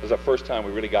was the first time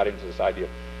we really got into this idea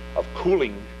of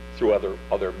cooling through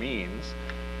other means.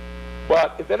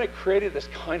 But then it created this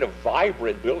kind of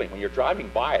vibrant building. When you're driving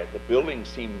by it, the building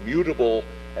seemed mutable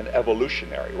and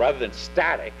evolutionary. Rather than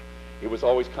static, it was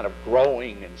always kind of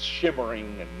growing and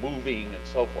shimmering and moving and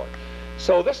so forth.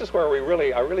 So this is where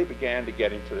I really began to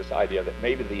get into this idea that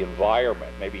maybe the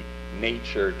environment, maybe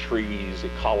nature, trees,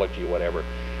 ecology, whatever,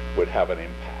 would have an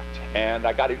impact. And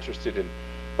I got interested in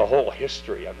the whole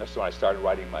history, and this is when I started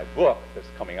writing my book that's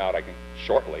coming out, I think,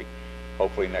 shortly,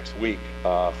 hopefully next week,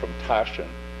 from Taschen,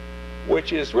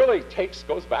 which is really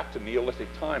goes back to Neolithic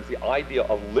times, the idea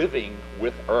of living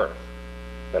with Earth,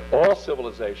 that all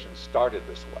civilizations started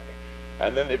this way.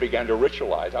 And then they began to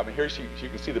ritualize. I mean, here you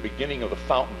can see the beginning of the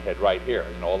fountainhead right here,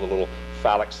 you know, all the little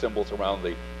phallic symbols around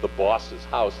the boss's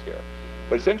house here.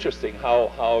 But it's interesting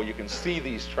how you can see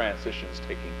these transitions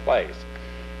taking place.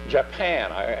 Japan,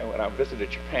 when I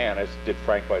visited Japan, as did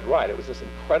Frank Lloyd Wright, it was this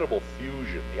incredible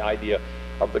fusion, the idea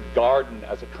of the garden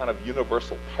as a kind of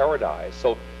universal paradise.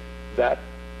 So that,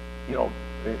 you know,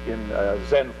 in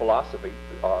Zen philosophy,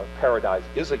 paradise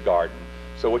is a garden.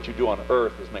 So what you do on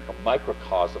earth is make a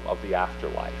microcosm of the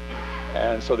afterlife.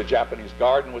 And so the Japanese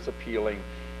garden was appealing.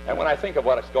 And when I think of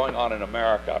what's going on in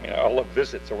America, I mean, I love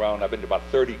visits around, I've been to about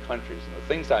 30 countries, and the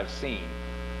things I've seen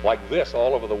like this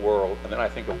all over the world, and then I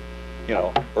think of, you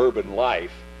know, urban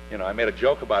life. You know, I made a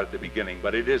joke about it at the beginning,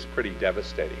 but it is pretty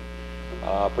devastating,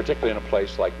 particularly in a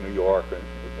place like New York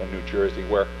and New Jersey,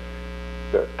 where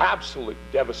the absolute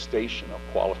devastation of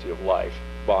quality of life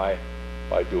by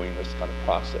doing this kind of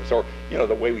process. Or, you know,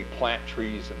 the way we plant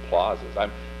trees in plazas.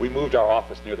 We moved our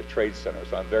office near the Trade Center,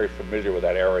 so I'm very familiar with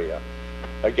that area.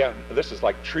 Again, this is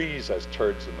like trees as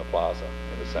turds in the plaza,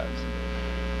 in a sense.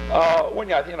 When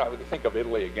you know, I think of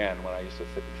Italy again, when I used to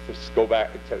just go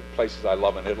back to places I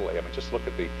love in Italy, I mean, just look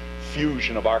at the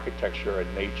fusion of architecture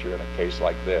and nature in a case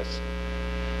like this.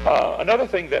 Another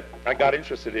thing that I got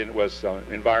interested in was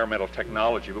environmental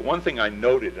technology. But one thing I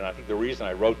noted, and I think the reason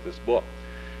I wrote this book,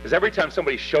 is every time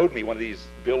somebody showed me one of these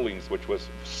buildings, which was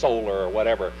solar or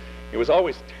whatever, it was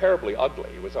always terribly ugly.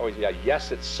 It was always, yeah,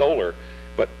 yes, it's solar,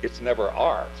 but it's never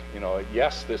art. You know,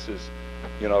 yes, this is,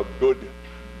 you know,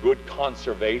 good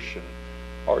conservation,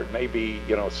 or it may be,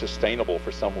 you know, sustainable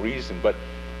for some reason. But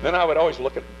then I would always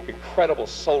look at incredible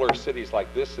solar cities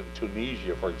like this in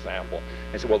Tunisia, for example,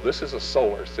 and say, well, this is a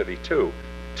solar city too,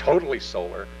 totally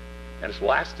solar, and it's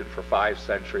lasted for 5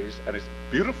 centuries, and it's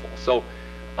beautiful. So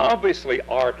obviously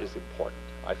art is important.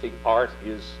 I think art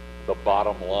is the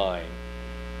bottom line,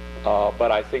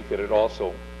 but I think that it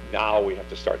also, now we have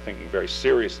to start thinking very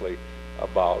seriously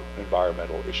about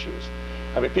environmental issues.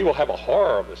 I mean, people have a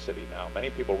horror of the city now. Many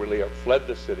people really have fled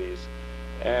the cities.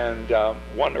 And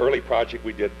one early project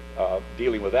we did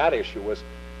dealing with that issue was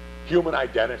human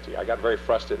identity. I got very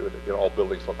frustrated with it. You know, all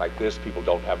buildings look like this. People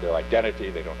don't have their identity.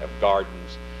 They don't have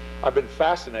gardens. I've been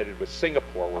fascinated with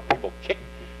Singapore, where people kick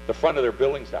the front of their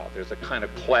buildings out. There's a kind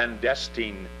of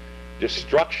clandestine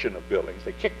destruction of buildings.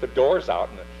 They kick the doors out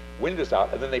and the windows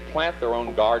out, and then they plant their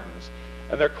own gardens.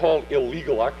 And they're called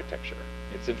illegal architecture.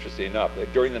 It's interesting enough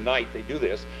that during the night they do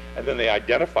this, and then they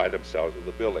identify themselves with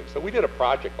the building. So we did a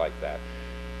project like that,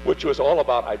 which was all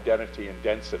about identity and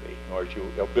density, or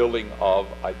a building of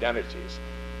identities.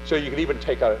 So you can even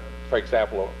take, for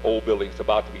example, an old building that's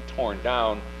about to be torn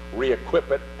down,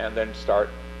 re-equip it, and then start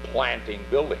planting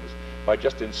buildings by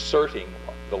just inserting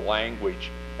the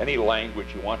language, any language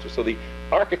you want to. So the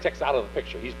architect's out of the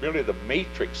picture. He's merely the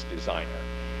matrix designer.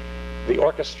 The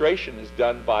orchestration is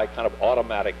done by kind of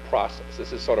automatic process.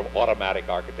 This is sort of automatic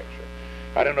architecture.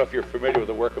 I don't know if you're familiar with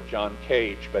the work of John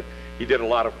Cage, but he did a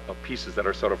lot of pieces that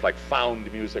are sort of like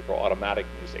found music or automatic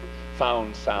music,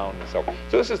 found sound and so forth.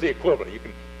 So this is the equivalent. You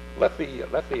can let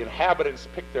the inhabitants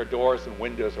pick their doors and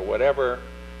windows or whatever.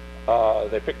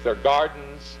 They pick their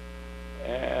gardens,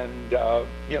 and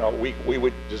you know, we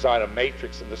would design a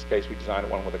matrix. In this case, we designed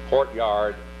one with a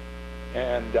courtyard.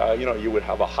 And you know, you would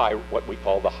have what we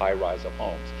call the high rise of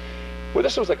homes. Well,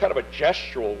 this was a kind of a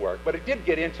gestural work, but it did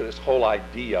get into this whole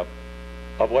idea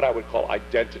of what I would call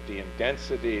identity and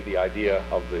density, the idea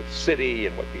of the city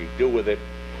and what you do with it.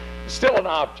 Still an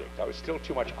object. I was still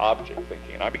too much object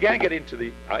thinking. And I began to get into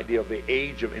the idea of the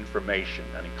age of information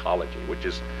and ecology, which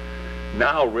is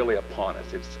now really upon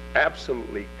us. It's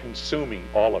absolutely consuming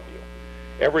all of you.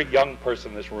 Every young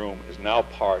person in this room is now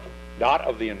part, not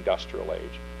of the industrial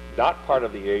age, not part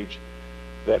of the age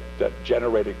that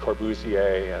generated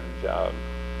Corbusier and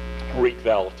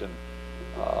Rietveld and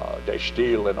De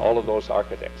Stijl and all of those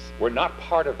architects. We're not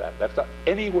part of that. That's not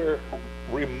anywhere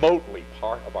remotely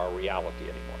part of our reality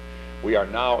anymore. We are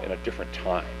now in a different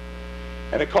time.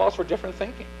 And it calls for different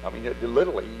thinking. I mean,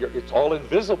 literally, it's all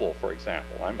invisible, for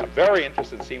example. I'm very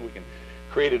interested in seeing if we can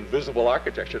create invisible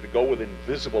architecture to go with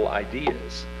invisible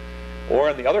ideas. Or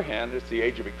on the other hand, it's the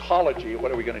age of ecology.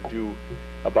 What are we going to do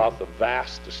about the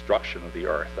vast destruction of the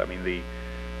earth? I mean, the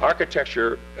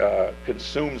architecture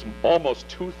consumes almost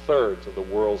 2/3 of the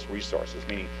world's resources,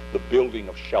 meaning the building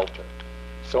of shelter.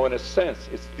 So in a sense,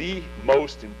 it's the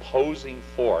most imposing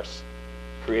force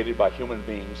created by human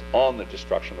beings on the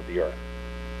destruction of the earth.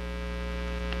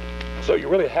 So you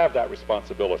really have that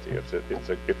responsibility.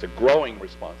 It's a growing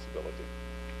responsibility.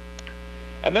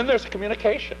 And then there's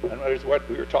communication. And there's what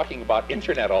we were talking about,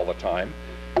 internet all the time.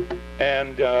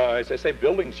 And as I say,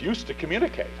 buildings used to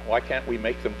communicate. Why can't we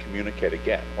make them communicate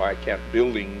again? Why can't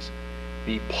buildings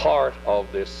be part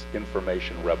of this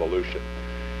information revolution?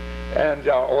 and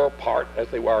or part, as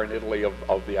they were in Italy,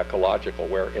 of the ecological,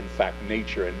 where in fact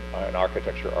nature and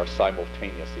architecture are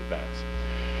simultaneous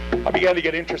events. I began to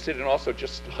get interested in also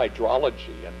just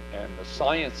hydrology and the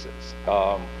sciences.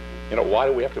 You know, why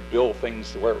do we have to build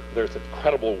things where there's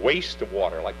incredible waste of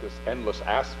water, like this endless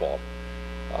asphalt?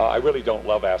 I really don't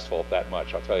love asphalt that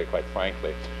much, I'll tell you quite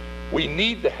frankly. We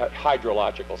need the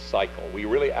hydrological cycle. We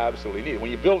really absolutely need it.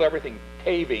 When you build everything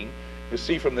paving, you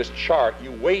see from this chart,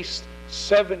 you waste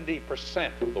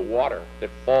 70% of the water that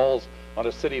falls on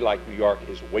a city like New York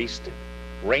is wasted.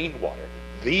 Rainwater,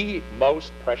 the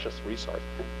most precious resource,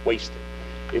 wasted.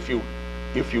 If you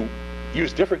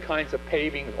use different kinds of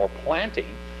paving or planting,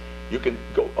 you can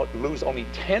lose only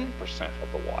 10%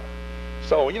 of the water.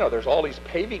 So, you know, there's all these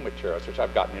paving materials which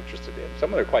I've gotten interested in.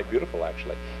 Some of them are quite beautiful,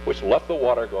 actually, which let the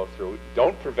water go through,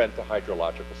 don't prevent the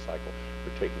hydrological cycle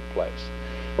from taking place.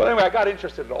 Well, anyway, I got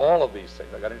interested in all of these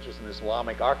things. I got interested in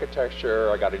Islamic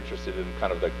architecture. I got interested in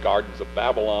kind of the gardens of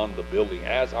Babylon, the building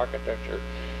as architecture,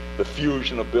 the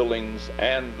fusion of buildings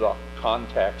and the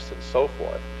context and so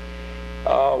forth.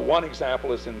 One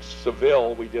example is in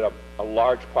Seville. We did a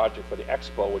large project for the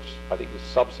Expo, which I think has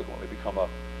subsequently become a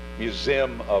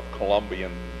museum of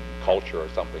Colombian culture or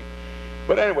something.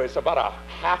 But anyway, it's about a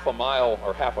half a mile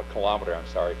or half a kilometer, I'm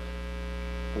sorry,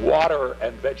 water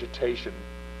and vegetation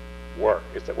work.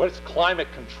 It's climate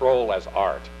control as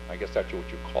art. I guess that's what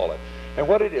you call it. And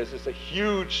what it is a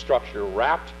huge structure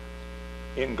wrapped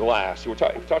in glass. We're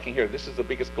talking here, this is the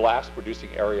biggest glass producing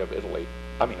area of Italy,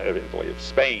 of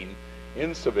Spain,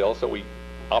 in Seville. So we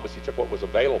obviously took what was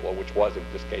available, which was in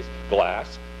this case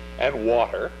glass, and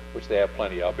water, which they have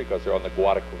plenty of because they're on the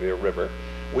Guadalquivir River.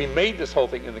 We made this whole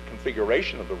thing in the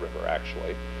configuration of the river,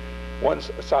 actually. One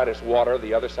side is water,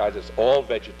 the other side is all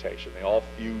vegetation. They all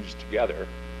fuse together.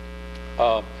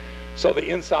 So the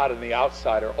inside and the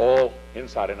outside are all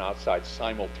inside and outside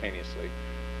simultaneously.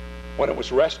 When it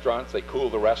was restaurants, they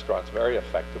cooled the restaurants very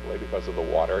effectively because of the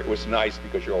water. It was nice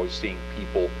because you're always seeing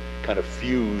people kind of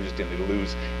fused and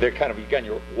illusion. They're kind of, again,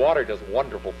 your water does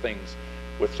wonderful things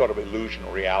with sort of illusion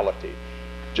reality.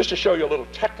 Just to show you a little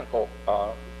technical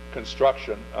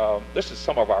construction, this is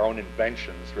some of our own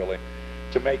inventions, really,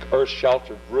 to make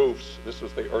earth-sheltered roofs. This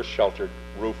was the earth-sheltered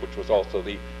roof, which was also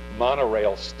the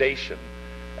monorail station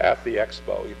at the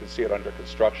Expo. You can see it under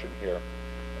construction here.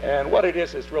 And what it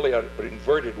is really an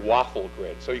inverted waffle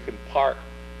grid. So you can park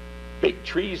big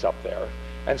trees up there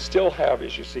and still have,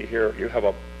 as you see here, you have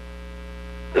a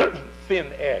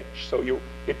thin edge. So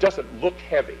it doesn't look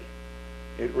heavy.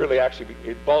 It really actually,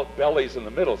 it bellies in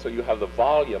the middle, so you have the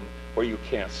volume where you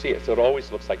can't see it. So it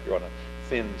always looks like you're on a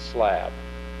thin slab.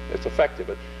 It's effective.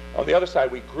 But on the other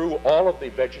side, we grew all of the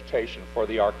vegetation for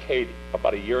the arcade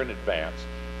about a year in advance.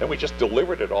 Then we just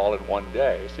delivered it all in one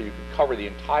day, so you could cover the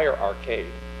entire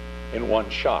arcade in one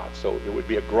shot. So it would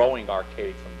be a growing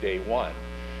arcade from day one.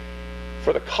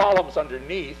 For the columns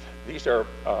underneath, these are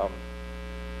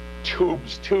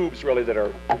tubes really that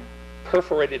are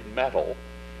perforated metal.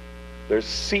 There's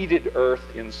seeded earth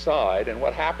inside, and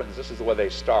what happens, this is the way they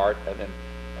start, and then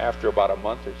after about a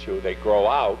month or two, they grow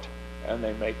out, and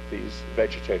they make these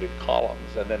vegetated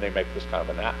columns, and then they make this kind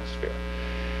of an atmosphere.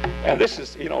 And this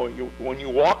is, you know, when you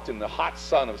walked in the hot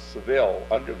sun of Seville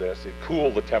under this, it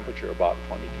cooled the temperature about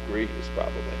 20 degrees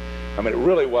probably. I mean, it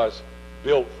really was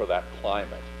built for that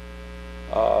climate.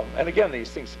 And again, these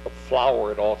things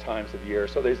flower at all times of the year.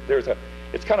 So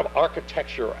it's kind of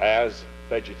architecture as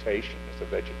vegetation. It's a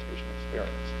vegetation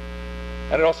experience.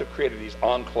 And it also created these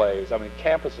enclaves. I mean,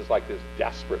 campuses like this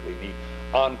desperately need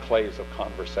enclaves of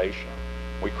conversation.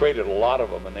 We created a lot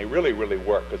of them, and they really, really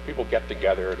work because people get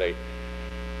together. And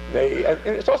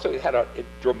it's also had a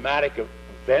dramatic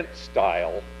event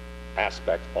style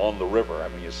aspect on the river. I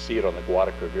mean, you see it on the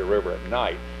Guadalquivir River at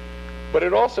night. But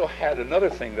it also had another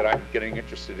thing that I'm getting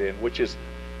interested in, which is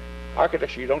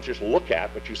architecture you don't just look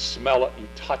at, but you smell it, you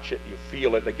touch it, you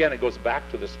feel it. Again, it goes back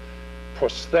to this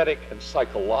prosthetic and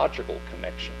psychological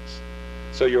connections.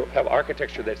 So you have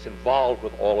architecture that's involved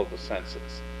with all of the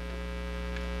senses.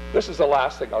 This is the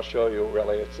last thing I'll show you,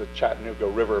 really. It's a Chattanooga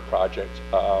River project.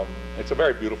 It's a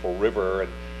very beautiful river,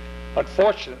 and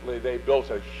unfortunately, they built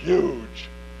a huge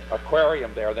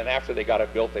aquarium there. Then after they got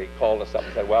it built, they called us up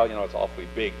and said, well, you know, it's awfully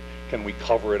big. Can we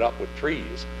cover it up with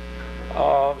trees?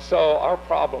 So our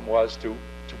problem was to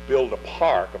build a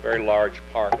park, a very large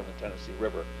park on the Tennessee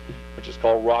River, which is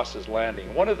called Ross's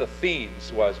Landing. One of the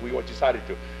themes was we decided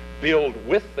to build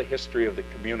with the history of the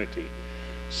community.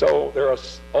 So there are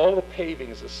all the paving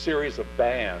is a series of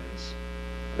bands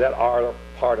that are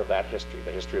part of that history.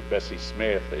 The history of Bessie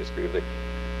Smith, the history of the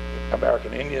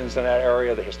American Indians in that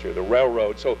area, the history of the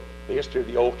railroad. So the history of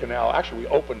the old canal. Actually, we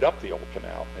opened up the old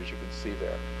canal, as you can see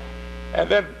there. And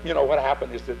then, you know, what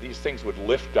happened is that these things would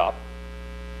lift up,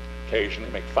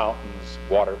 occasionally make fountains,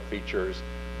 water features,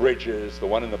 bridges. The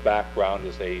one in the background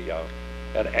is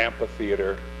an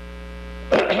amphitheater.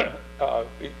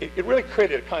 It really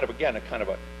created a kind of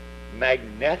a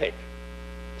magnetic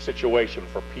situation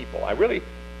for people. I really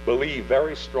believe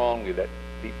very strongly that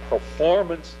the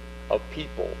performance of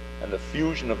people and the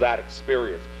fusion of that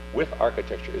experience with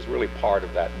architecture is really part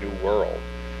of that new world.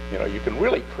 You know, you can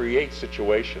really create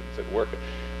situations that work.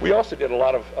 We also did a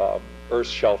lot of earth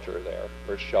shelter there,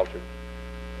 earth-sheltered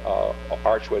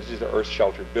archways. These are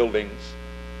earth-sheltered buildings.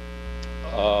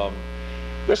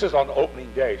 This is on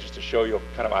opening day, just to show you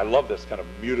kind of, I love this kind of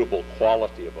mutable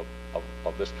quality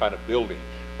of this kind of building,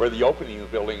 where the opening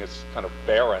of the building is kind of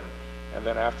barren, and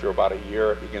then after about a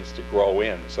year it begins to grow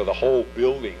in. So the whole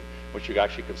building, which you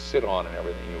actually can sit on and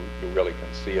everything, you really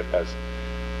can see it as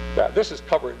that. This is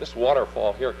covered, this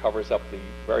waterfall here covers up the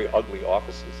very ugly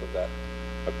offices of that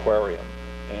aquarium.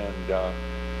 And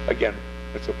again,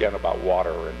 it's again about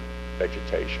water and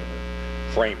vegetation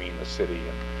and framing the city.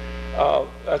 And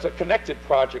as a connected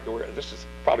project, this is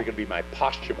probably going to be my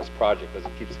posthumous project because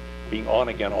it keeps being on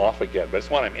again, off again, but it's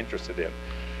one I'm interested in.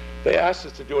 They asked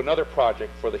us to do another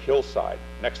project for the hillside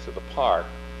next to the park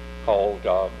called,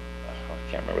 I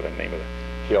can't remember the name of the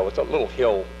hill. It's a little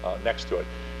hill next to it.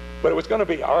 But it was going to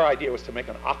be, our idea was to make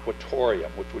an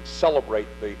aquatorium, which would celebrate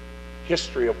the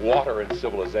history of water and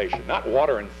civilization. Not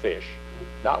water and fish,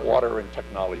 not water and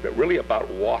technology, but really about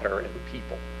water and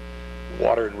people.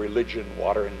 Water and religion,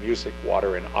 water and music,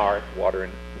 water and art, water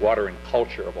and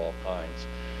culture of all kinds.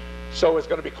 So it's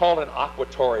going to be called an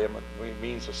aquatorium. It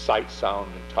means a sight,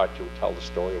 sound, and touch. It will tell the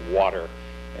story of water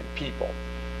and people.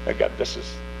 Again, this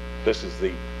is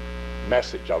the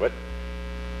message of it.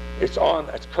 It's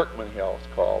Kirkman Hill,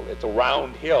 it's called. It's a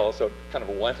round hill, so it kind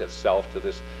of lent itself to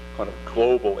this kind of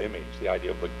global image, the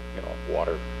idea of the, you know,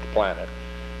 water planet.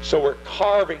 So we're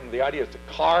carving, the idea is to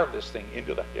carve this thing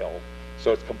into the hill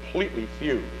so it's completely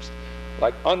fused.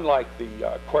 Like, unlike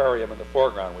the aquarium in the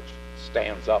foreground, which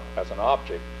stands up as an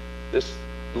object, this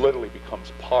literally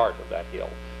becomes part of that hill.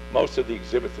 Most of the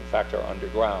exhibits, in fact, are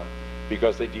underground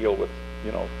because they deal with,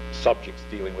 you know, subjects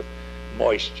dealing with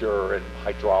moisture and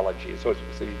hydrology, so it's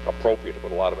appropriate to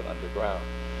put a lot of it underground.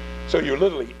 So you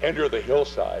literally enter the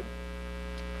hillside,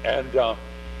 and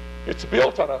it's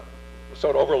built on so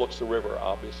it overlooks the river,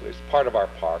 obviously. It's part of our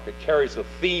park. It carries the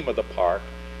theme of the park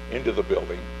into the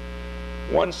building.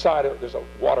 One side, there's a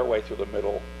waterway through the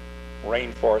middle,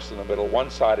 rainforest in the middle. One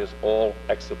side is all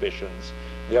exhibitions.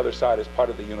 The other side is part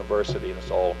of the university, and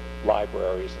it's all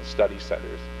libraries and study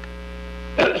centers.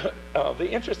 The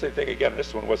interesting thing, again,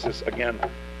 this one was this, again,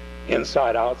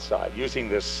 inside-outside, using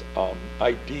this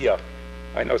idea.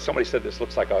 I know somebody said this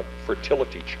looks like a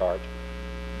fertility chart,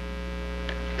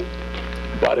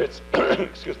 but it's,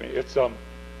 excuse me, it's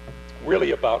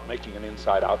really about making an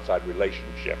inside-outside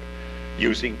relationship,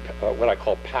 using what I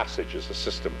call passages, a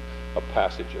system of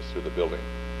passages through the building.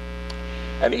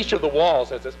 And each of the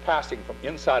walls, as it's passing from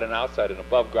inside and outside and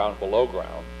above ground, below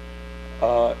ground,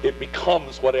 it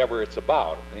becomes whatever it's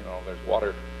about. You know,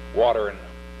 there's water and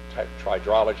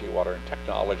hydrology, water and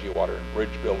technology, water and bridge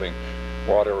building,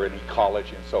 water and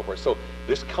ecology, and so forth. So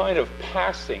this kind of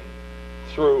passing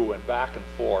through and back and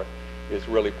forth is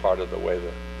really part of the way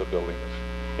the building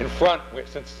is. In front,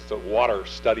 since it's a water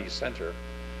study center,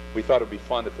 we thought it'd be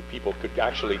fun if the people could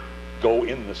actually go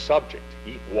in the subject,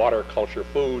 eat water, culture,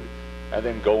 food, and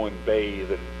then go and bathe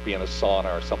and be in a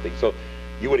sauna or something. So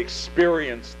you would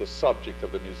experience the subject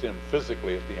of the museum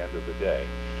physically at the end of the day.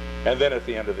 And then at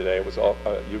the end of the day, it was all,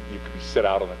 you could sit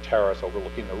out on a terrace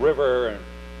overlooking the river, and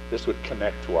this would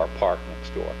connect to our park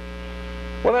next door.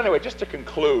 Well, anyway, just to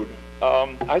conclude,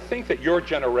 I think that your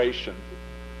generation,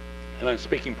 and I'm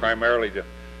speaking primarily to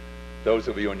those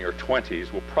of you in your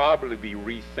 20s, will probably be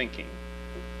rethinking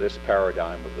this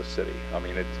paradigm of the city. I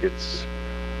mean, it's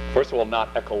first of all,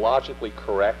 not ecologically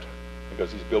correct,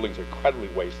 because these buildings are incredibly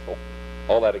wasteful,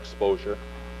 all that exposure.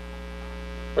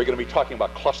 We're going to be talking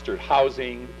about clustered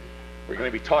housing. We're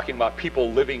going to be talking about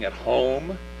people living at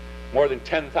home. More than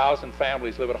 10,000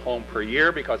 families live at home per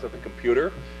year because of the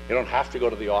computer. You don't have to go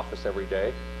to the office every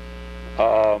day.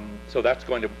 So that's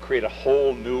going to create a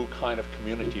whole new kind of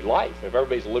community life. If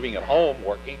everybody's living at home,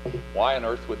 working, why on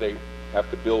earth would they have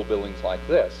to build buildings like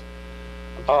this?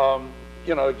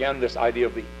 You know, again, this idea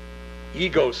of the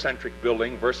egocentric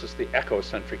building versus the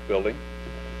ecocentric building.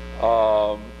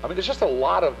 I mean, there's just a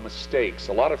lot of mistakes,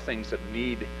 a lot of things that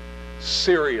need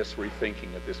serious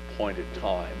rethinking at this point in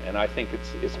time. And I think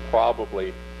it's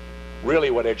probably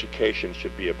really what education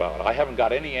should be about. I haven't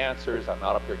got any answers. I'm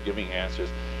not up here giving answers.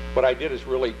 What I did is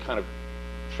really kind of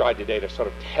tried today to sort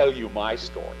of tell you my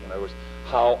story. In other words,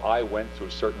 how I went through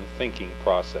certain thinking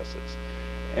processes.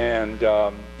 And,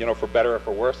 for better or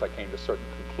for worse, I came to certain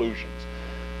conclusions.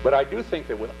 But I do think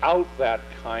that without that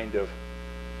kind of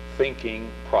thinking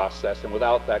process and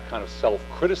without that kind of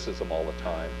self-criticism all the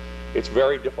time, it's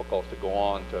very difficult to go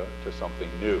on to something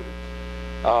new.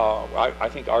 I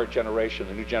think our generation,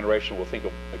 the new generation, will think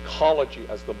of ecology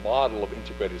as the model of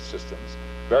integrated systems,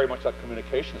 very much like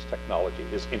communications technology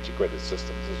is integrated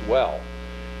systems as well.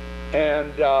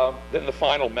 And then the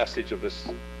final message of this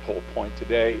whole point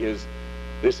today is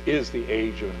this is the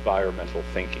age of environmental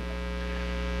thinking.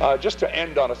 Just to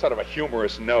end on a sort of a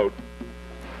humorous note,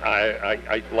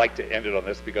 I like to end it on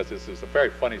this because this is a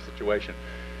very funny situation.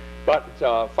 But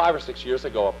 5 or 6 years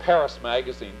ago, a Paris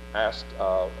magazine asked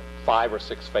 5 or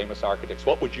 6 famous architects,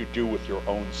 what would you do with your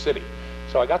own city?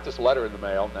 So I got this letter in the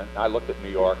mail, and I looked at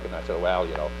New York, and I said, well,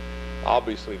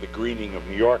 obviously the greening of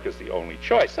New York is the only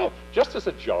choice. So just as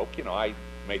a joke, I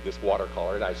made this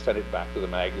watercolor, and I sent it back to the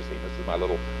magazine. This is my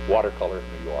little watercolor of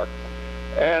New York.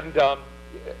 And,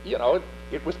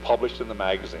 it was published in the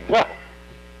magazine. Well,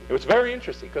 it was very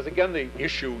interesting, because again, the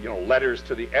issue, letters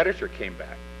to the editor came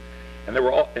back. And there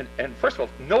were all, and first of all,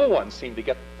 no one seemed to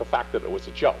get the fact that it was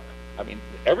a joke. I mean,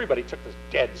 everybody took this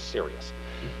dead serious.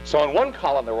 So in one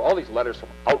column, there were all these letters from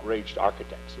outraged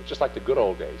architects. It was just like the good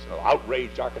old days.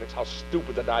 Outraged architects, how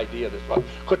stupid an idea this was.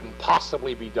 Couldn't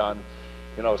possibly be done.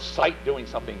 Cite doing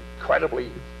something incredibly,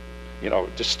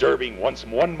 disturbing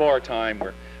one more time.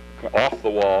 We're off the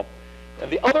wall.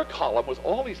 And the other column was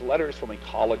all these letters from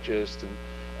ecologists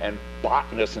and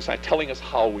botanists and scientists telling us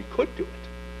how we could do it.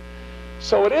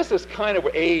 So it is this kind of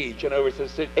age, it's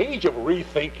this age of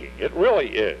rethinking. It really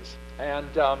is. And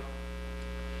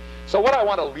so what I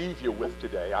want to leave you with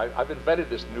today, I've invented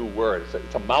this new word.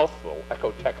 It's a mouthful,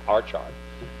 ecotech archart.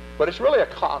 But it's really a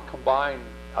combined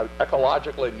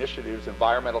ecological initiatives,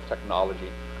 environmental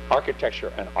technology,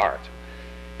 architecture, and art.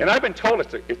 And I've been told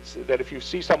that if you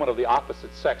see someone of the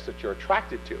opposite sex that you're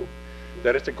attracted to,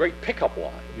 that it's a great pickup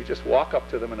line. You just walk up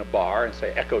to them in a bar and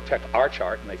say, ecotech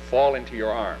archart, and they fall into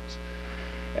your arms.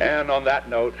 And on that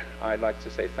note, I'd like to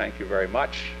say thank you very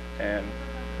much, and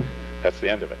that's the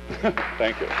end of it.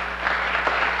 Thank you.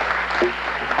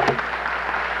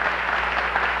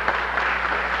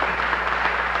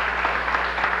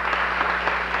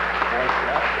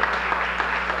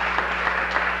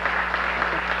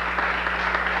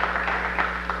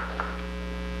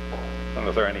 I don't know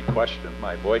if there are any questions.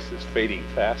 My voice is fading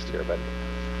fast here, but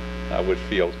I would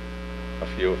field a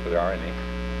few if there are any.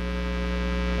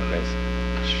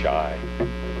 Everybody's shy.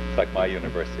 It's like my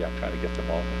university. I'm trying to get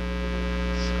them all to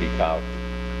speak out.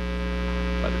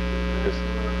 But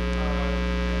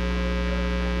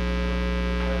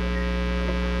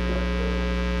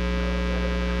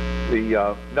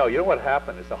no, you know what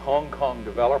happened is a Hong Kong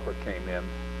developer came in,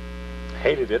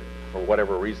 hated it for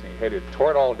whatever reason. He hated it,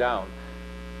 tore it all down,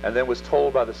 and then was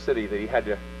told by the city that he had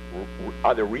to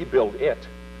either rebuild it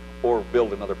or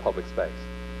build another public space.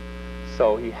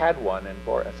 So he had one, and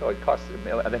so it cost him $1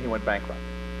 million, and then he went bankrupt.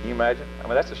 Can you imagine? I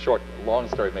mean, that's a long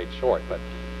story made short, but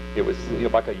it was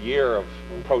like a year of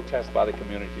protest by the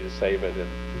community to save it, and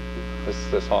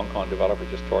this Hong Kong developer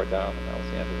just tore it down, and that was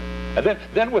the end of it. And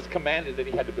then was commanded that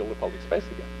he had to build a public space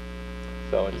again.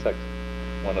 So it's like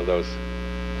one of those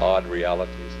odd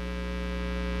realities.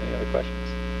 Any other questions?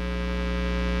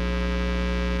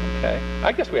 Okay.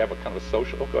 I guess we have a kind of a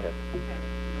social. Oh, go ahead. Okay.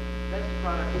 This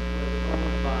product was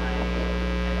owned by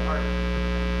an art.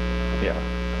 Yeah.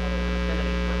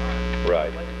 Affinity for art.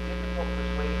 Right. Was it difficult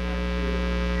persuading him to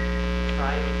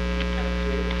try these kind of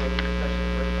creative approaches, especially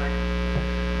the first time?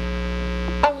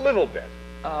 A little bit,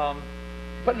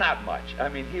 but not much. I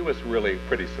mean, he was really a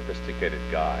pretty sophisticated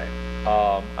guy.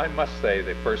 I must say,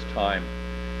 the first time,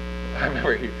 I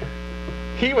remember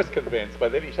he was convinced,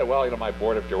 but then he said, well, my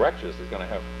board of directors is going to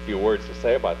have a few words to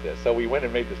say about this. So we went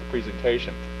and made this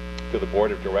presentation to the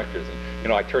board of directors,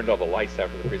 and I turned all the lights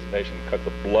after the presentation because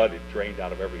the blood had drained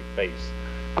out of every face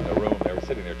in the room. They were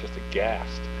sitting there just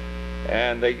aghast.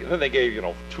 And then they gave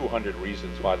 200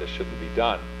 reasons why this shouldn't be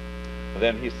done. And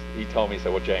then he told me, he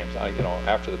said, well, James,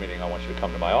 after the meeting, I want you to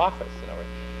come to my office.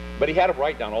 But he had them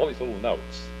write down all these little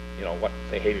notes, what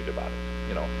they hated about it,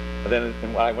 And then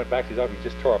when I went back to his office, he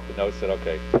just tore up the notes and said,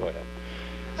 okay, go ahead.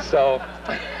 So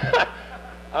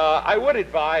I would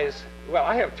advise, well,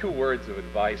 I have 2 words of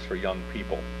advice for young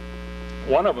people.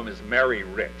 One of them is marry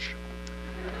rich.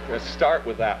 Let's start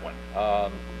with that one.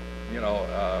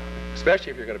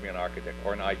 Especially if you're going to be an architect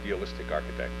or an idealistic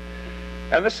architect.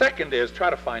 And the second is try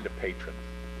to find a patron.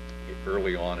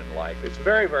 early on in life. It's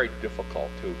very, very difficult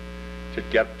to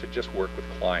get to just work with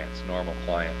clients, normal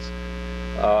clients.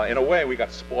 In a way, we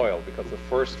got spoiled because the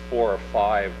first 4 or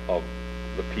 5 of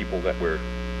the people that were,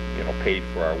 paid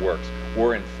for our works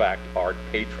were in fact art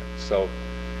patrons. So,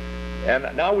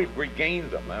 and now we've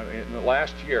regained them. I mean, in the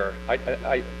last year,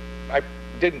 I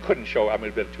couldn't show. I'm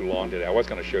a bit too long today. I was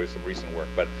going to show you some recent work,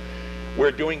 but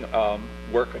we're doing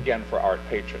work again for art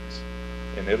patrons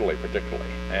in Italy,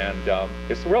 particularly, and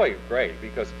it's really great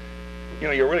because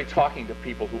you're really talking to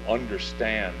people who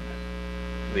understand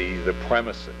the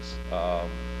premises.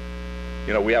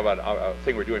 We have a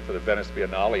thing we're doing for the Venice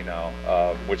Biennale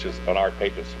now, which is an art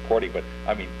patron supporting, but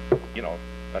I mean,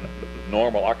 a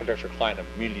normal architecture client of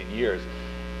a million years.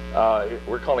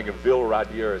 We're calling it Ville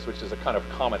Radieuse, which is a kind of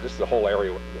common, this is the whole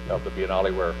area of the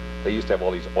Biennale where they used to have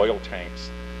all these oil tanks.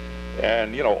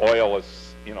 And, oil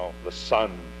is, the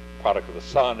sun, product of the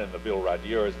sun, and the Ville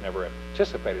Radieuse never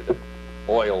anticipated that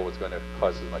oil was going to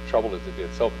cause as much trouble as it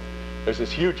did. So there's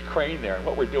this huge crane there, and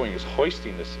what we're doing is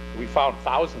hoisting this. We found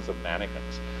thousands of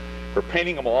mannequins. We're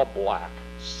painting them all black,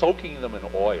 soaking them in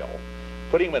oil,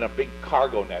 putting them in a big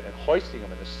cargo net, and hoisting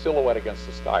them in a silhouette against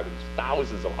the sky with these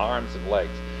thousands of arms and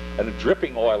legs, and then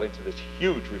dripping oil into this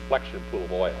huge reflection pool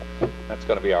of oil. That's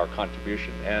going to be our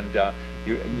contribution. And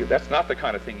that's not the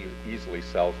kind of thing you easily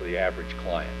sell to the average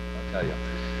client, I'll tell you.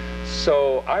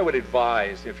 So I would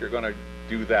advise, if you're going to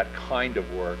do that kind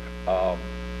of work,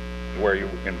 where you're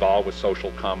involved with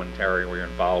social commentary, where you're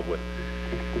involved with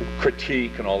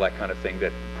critique and all that kind of thing,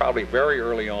 that probably very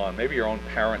early on, maybe your own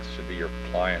parents should be your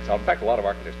clients. In fact, a lot of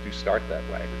architects do start that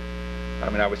way. I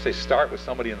mean, I would say start with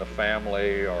somebody in the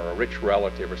family or a rich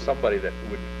relative or somebody that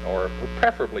would, or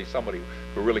preferably somebody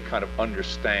who really kind of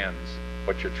understands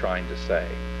what you're trying to say.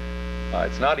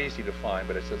 It's not easy to find,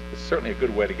 but it's certainly a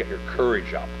good way to get your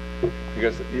courage up,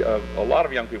 because a lot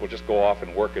of young people just go off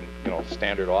and work in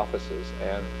standard offices,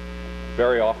 and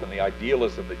very often the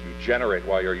idealism that you generate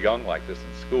while you're young like this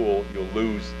in school, you'll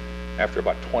lose after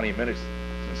about 20 minutes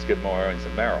in Skidmore, Owings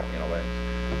and Merrill.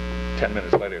 10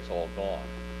 minutes later it's all gone.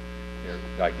 Your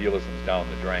idealism's down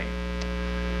the drain.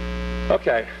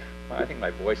 Okay, I think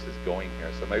my voice is going here,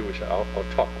 so maybe I'll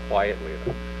talk quietly at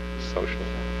a social.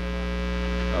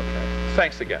 Okay,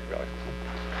 thanks again, really.